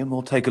with me and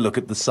we'll take a look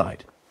at the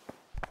site.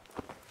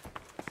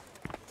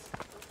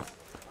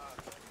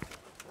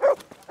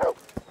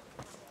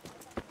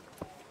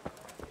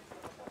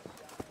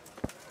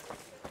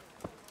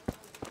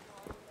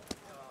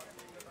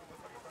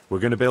 We're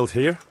going to build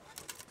here?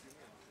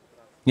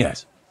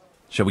 Yes.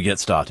 Shall we get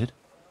started?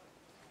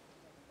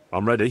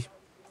 I'm ready.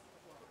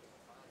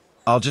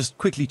 I'll just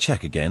quickly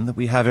check again that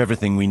we have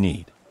everything we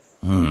need.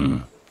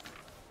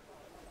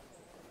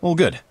 All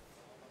good.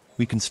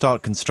 We can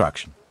start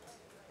construction.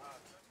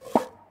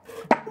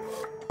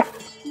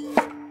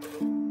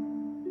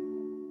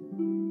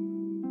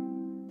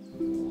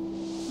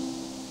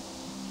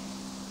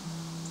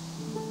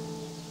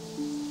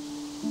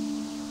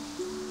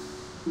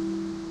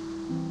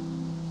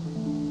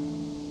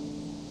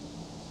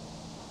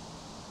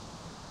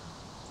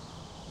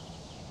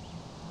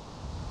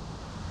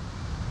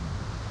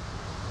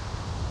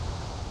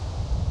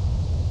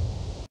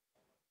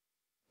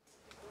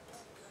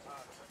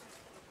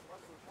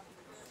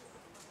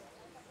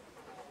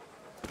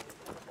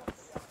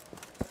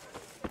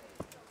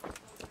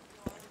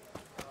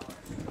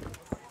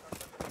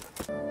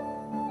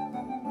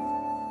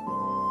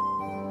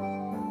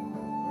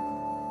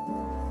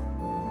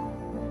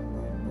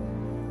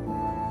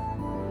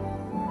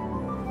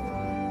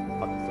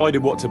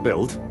 Decided what to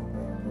build.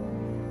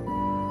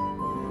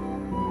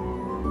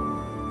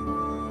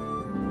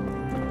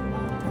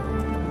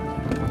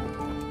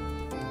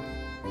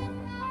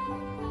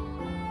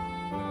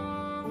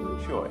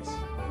 Good choice.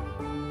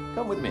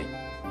 Come with me.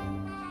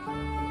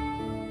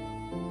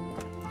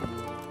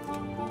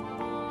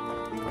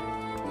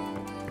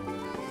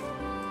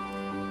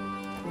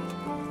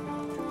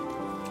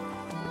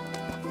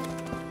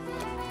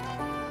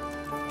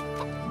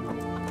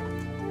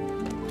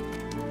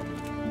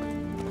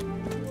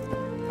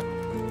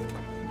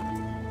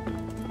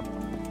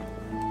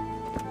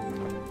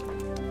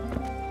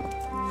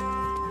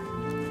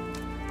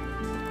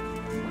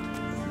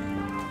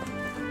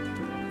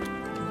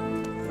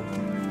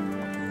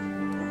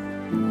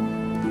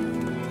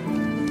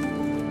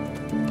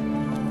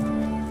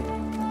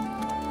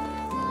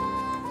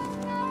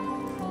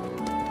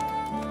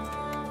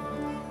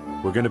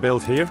 We're going to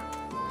build here?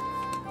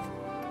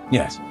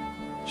 Yes.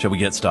 Shall we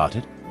get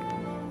started?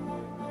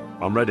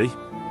 I'm ready.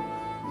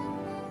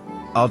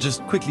 I'll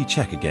just quickly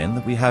check again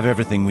that we have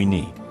everything we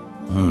need.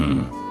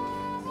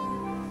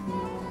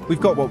 We've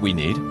got what we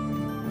need.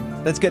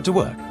 Let's get to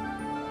work.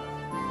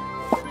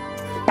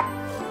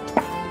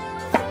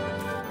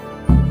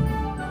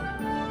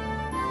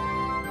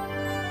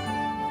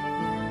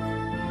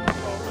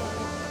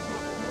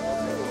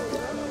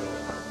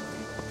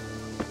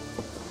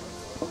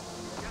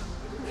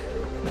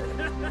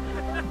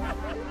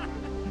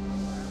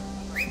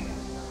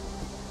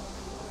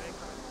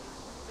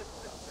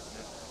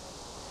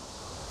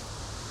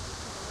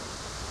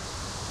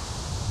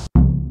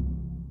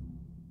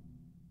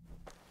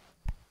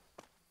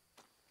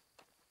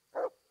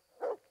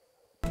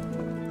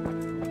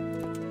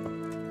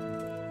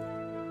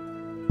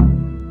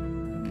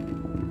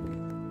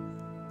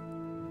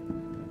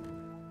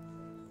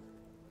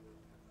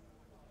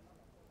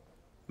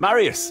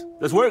 Marius,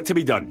 there's work to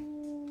be done.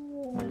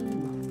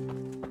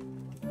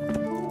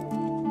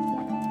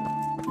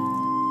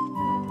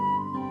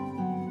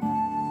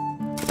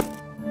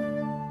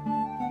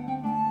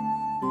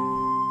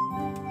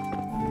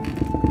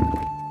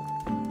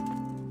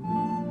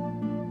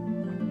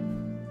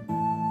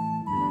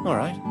 All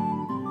right.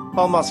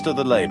 I'll muster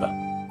the labour.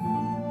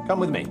 Come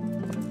with me.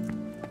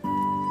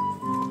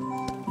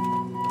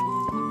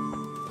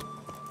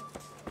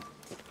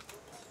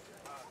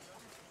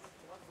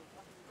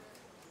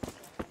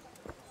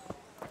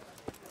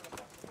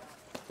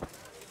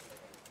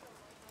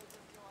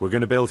 We're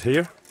going to build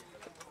here?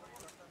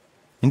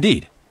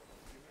 Indeed.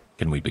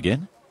 Can we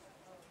begin?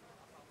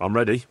 I'm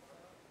ready.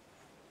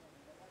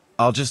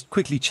 I'll just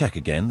quickly check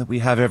again that we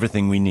have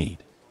everything we need.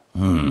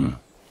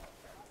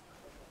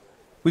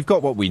 We've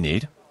got what we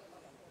need.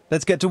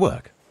 Let's get to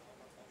work.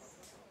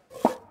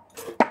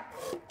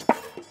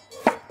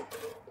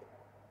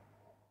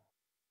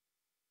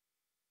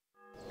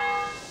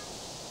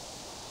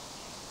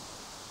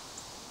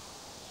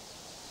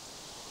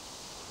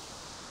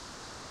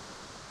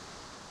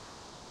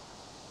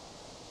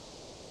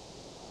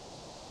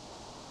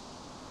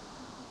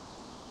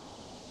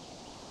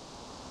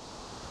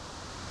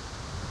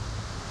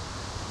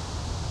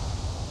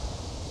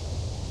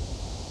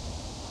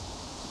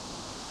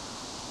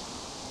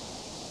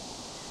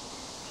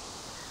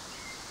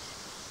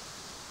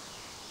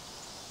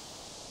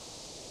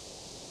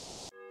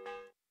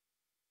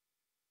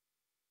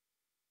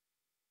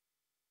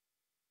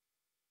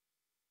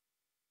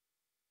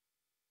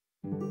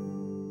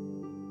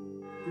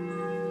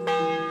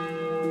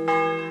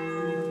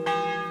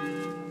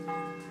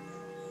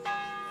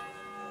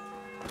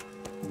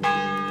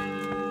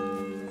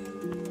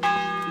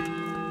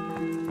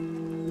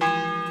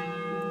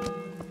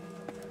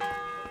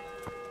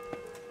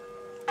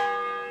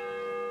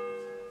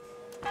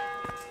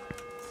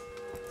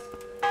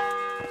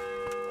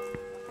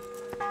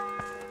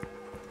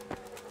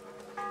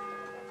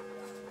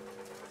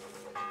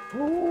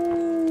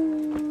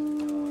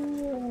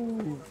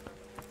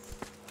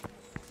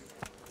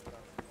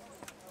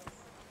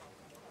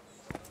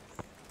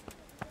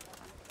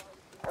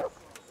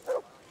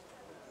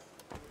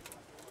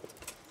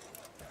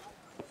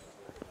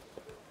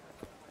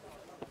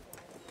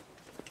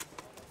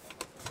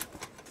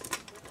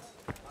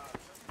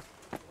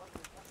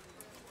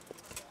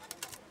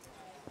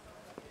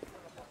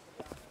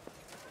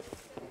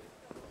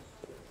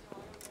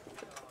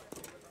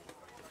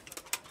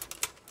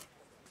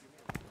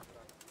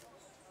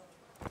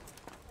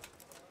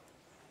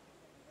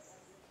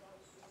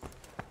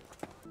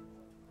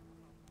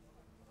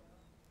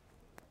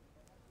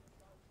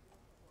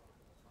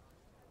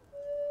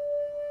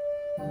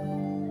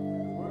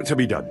 To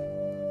be done.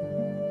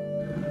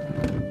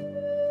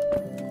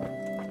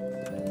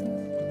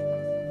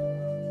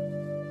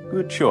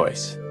 Good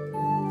choice.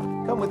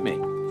 Come with me.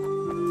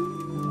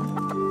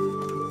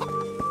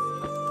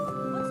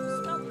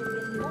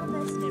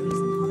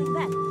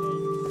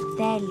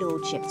 Their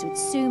lordships would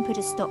soon put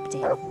a stop to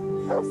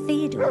him.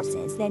 Theodore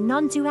says they're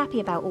none too happy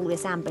about all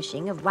this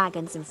ambushing of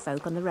wagons and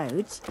folk on the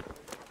roads.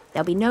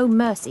 There'll be no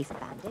mercy for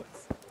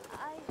bandits.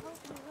 I hope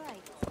you're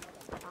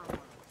right.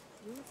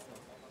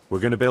 We're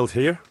going to build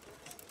here?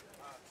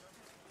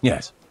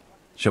 Yes.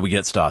 Shall we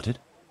get started?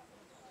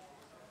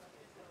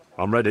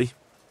 I'm ready.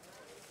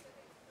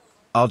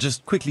 I'll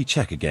just quickly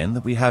check again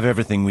that we have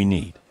everything we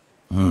need.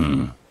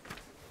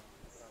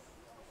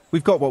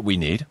 We've got what we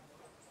need.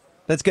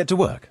 Let's get to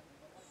work.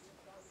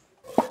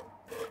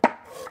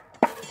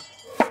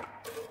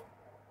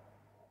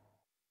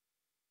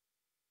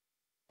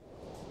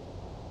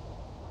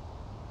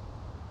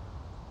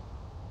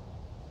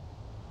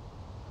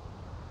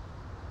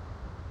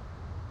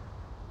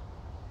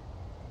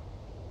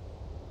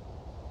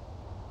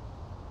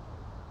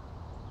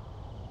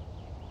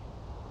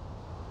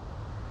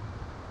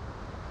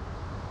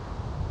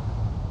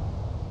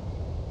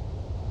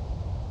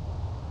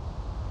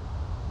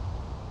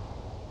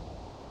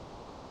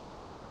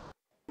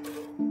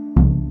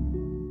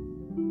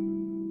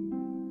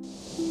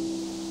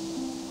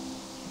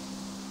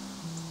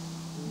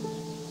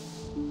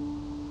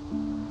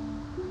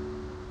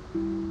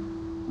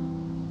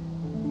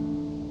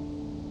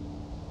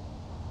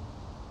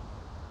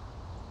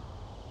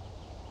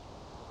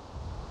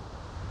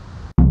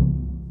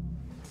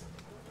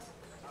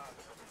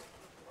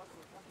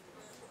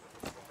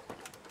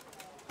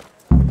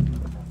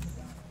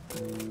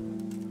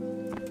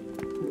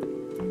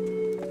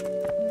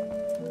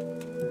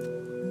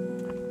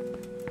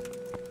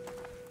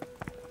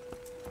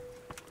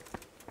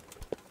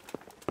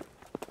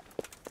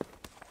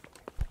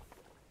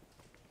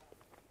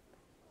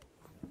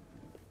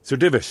 Sir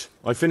Divish,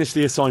 I finished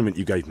the assignment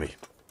you gave me.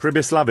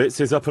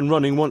 Pribyslavitz is up and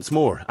running once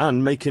more,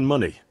 and making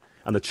money.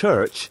 And the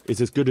church is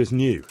as good as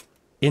new.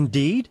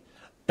 Indeed?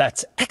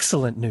 That's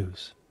excellent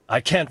news. I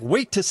can't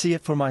wait to see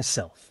it for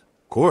myself.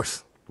 Of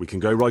course. We can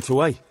go right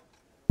away.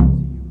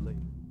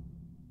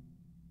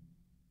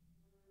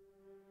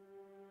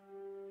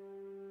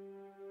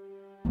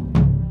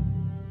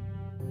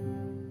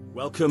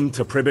 Welcome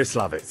to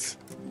Pribyslavitz.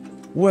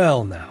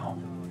 Well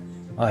now,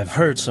 I've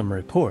heard some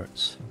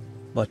reports,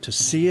 but to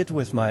see it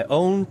with my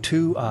own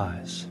 2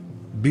 eyes,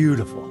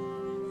 beautiful.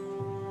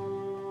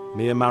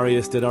 Me and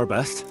Marius did our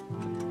best.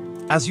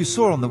 As you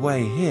saw on the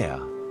way here,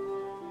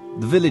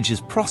 the village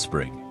is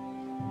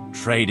prospering,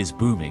 trade is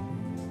booming,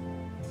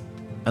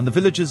 and the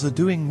villagers are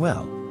doing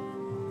well.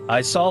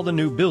 I saw the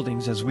new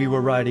buildings as we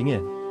were riding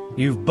in.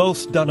 You've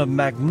both done a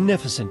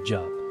magnificent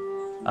job.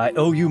 I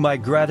owe you my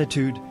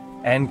gratitude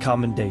and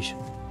commendation.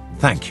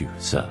 Thank you,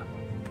 sir.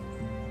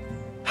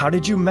 How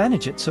did you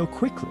manage it so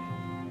quickly?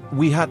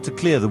 We had to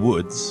clear the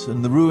woods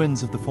and the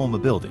ruins of the former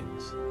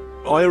buildings.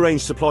 I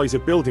arranged supplies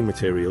of building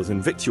materials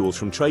and victuals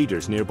from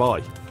traders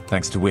nearby.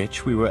 Thanks to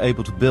which we were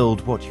able to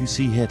build what you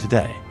see here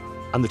today.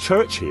 And the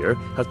church here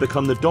has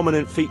become the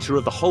dominant feature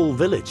of the whole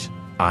village.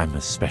 I'm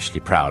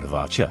especially proud of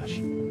our church.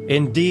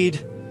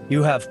 Indeed,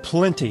 you have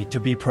plenty to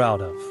be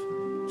proud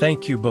of.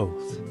 Thank you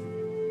both.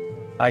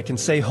 I can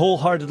say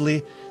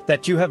wholeheartedly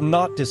that you have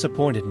not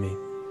disappointed me.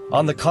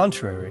 On the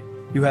contrary,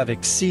 you have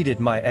exceeded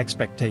my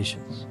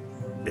expectations.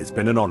 It's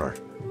been an honor.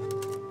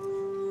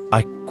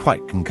 I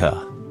quite concur.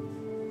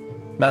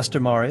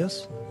 Master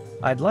Marius,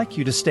 I'd like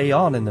you to stay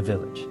on in the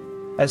village.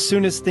 As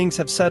soon as things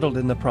have settled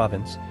in the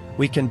province,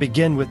 we can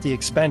begin with the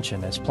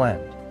expansion as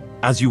planned.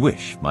 As you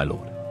wish, my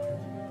lord.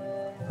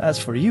 As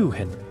for you,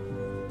 Henry,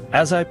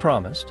 as I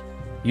promised,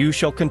 you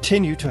shall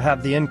continue to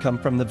have the income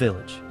from the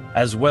village,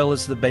 as well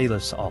as the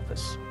bailiff's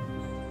office.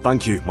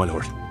 Thank you, my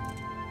lord.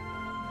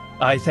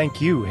 I thank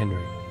you,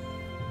 Henry.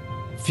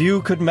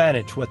 Few could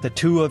manage what the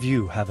 2 of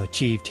you have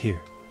achieved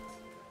here.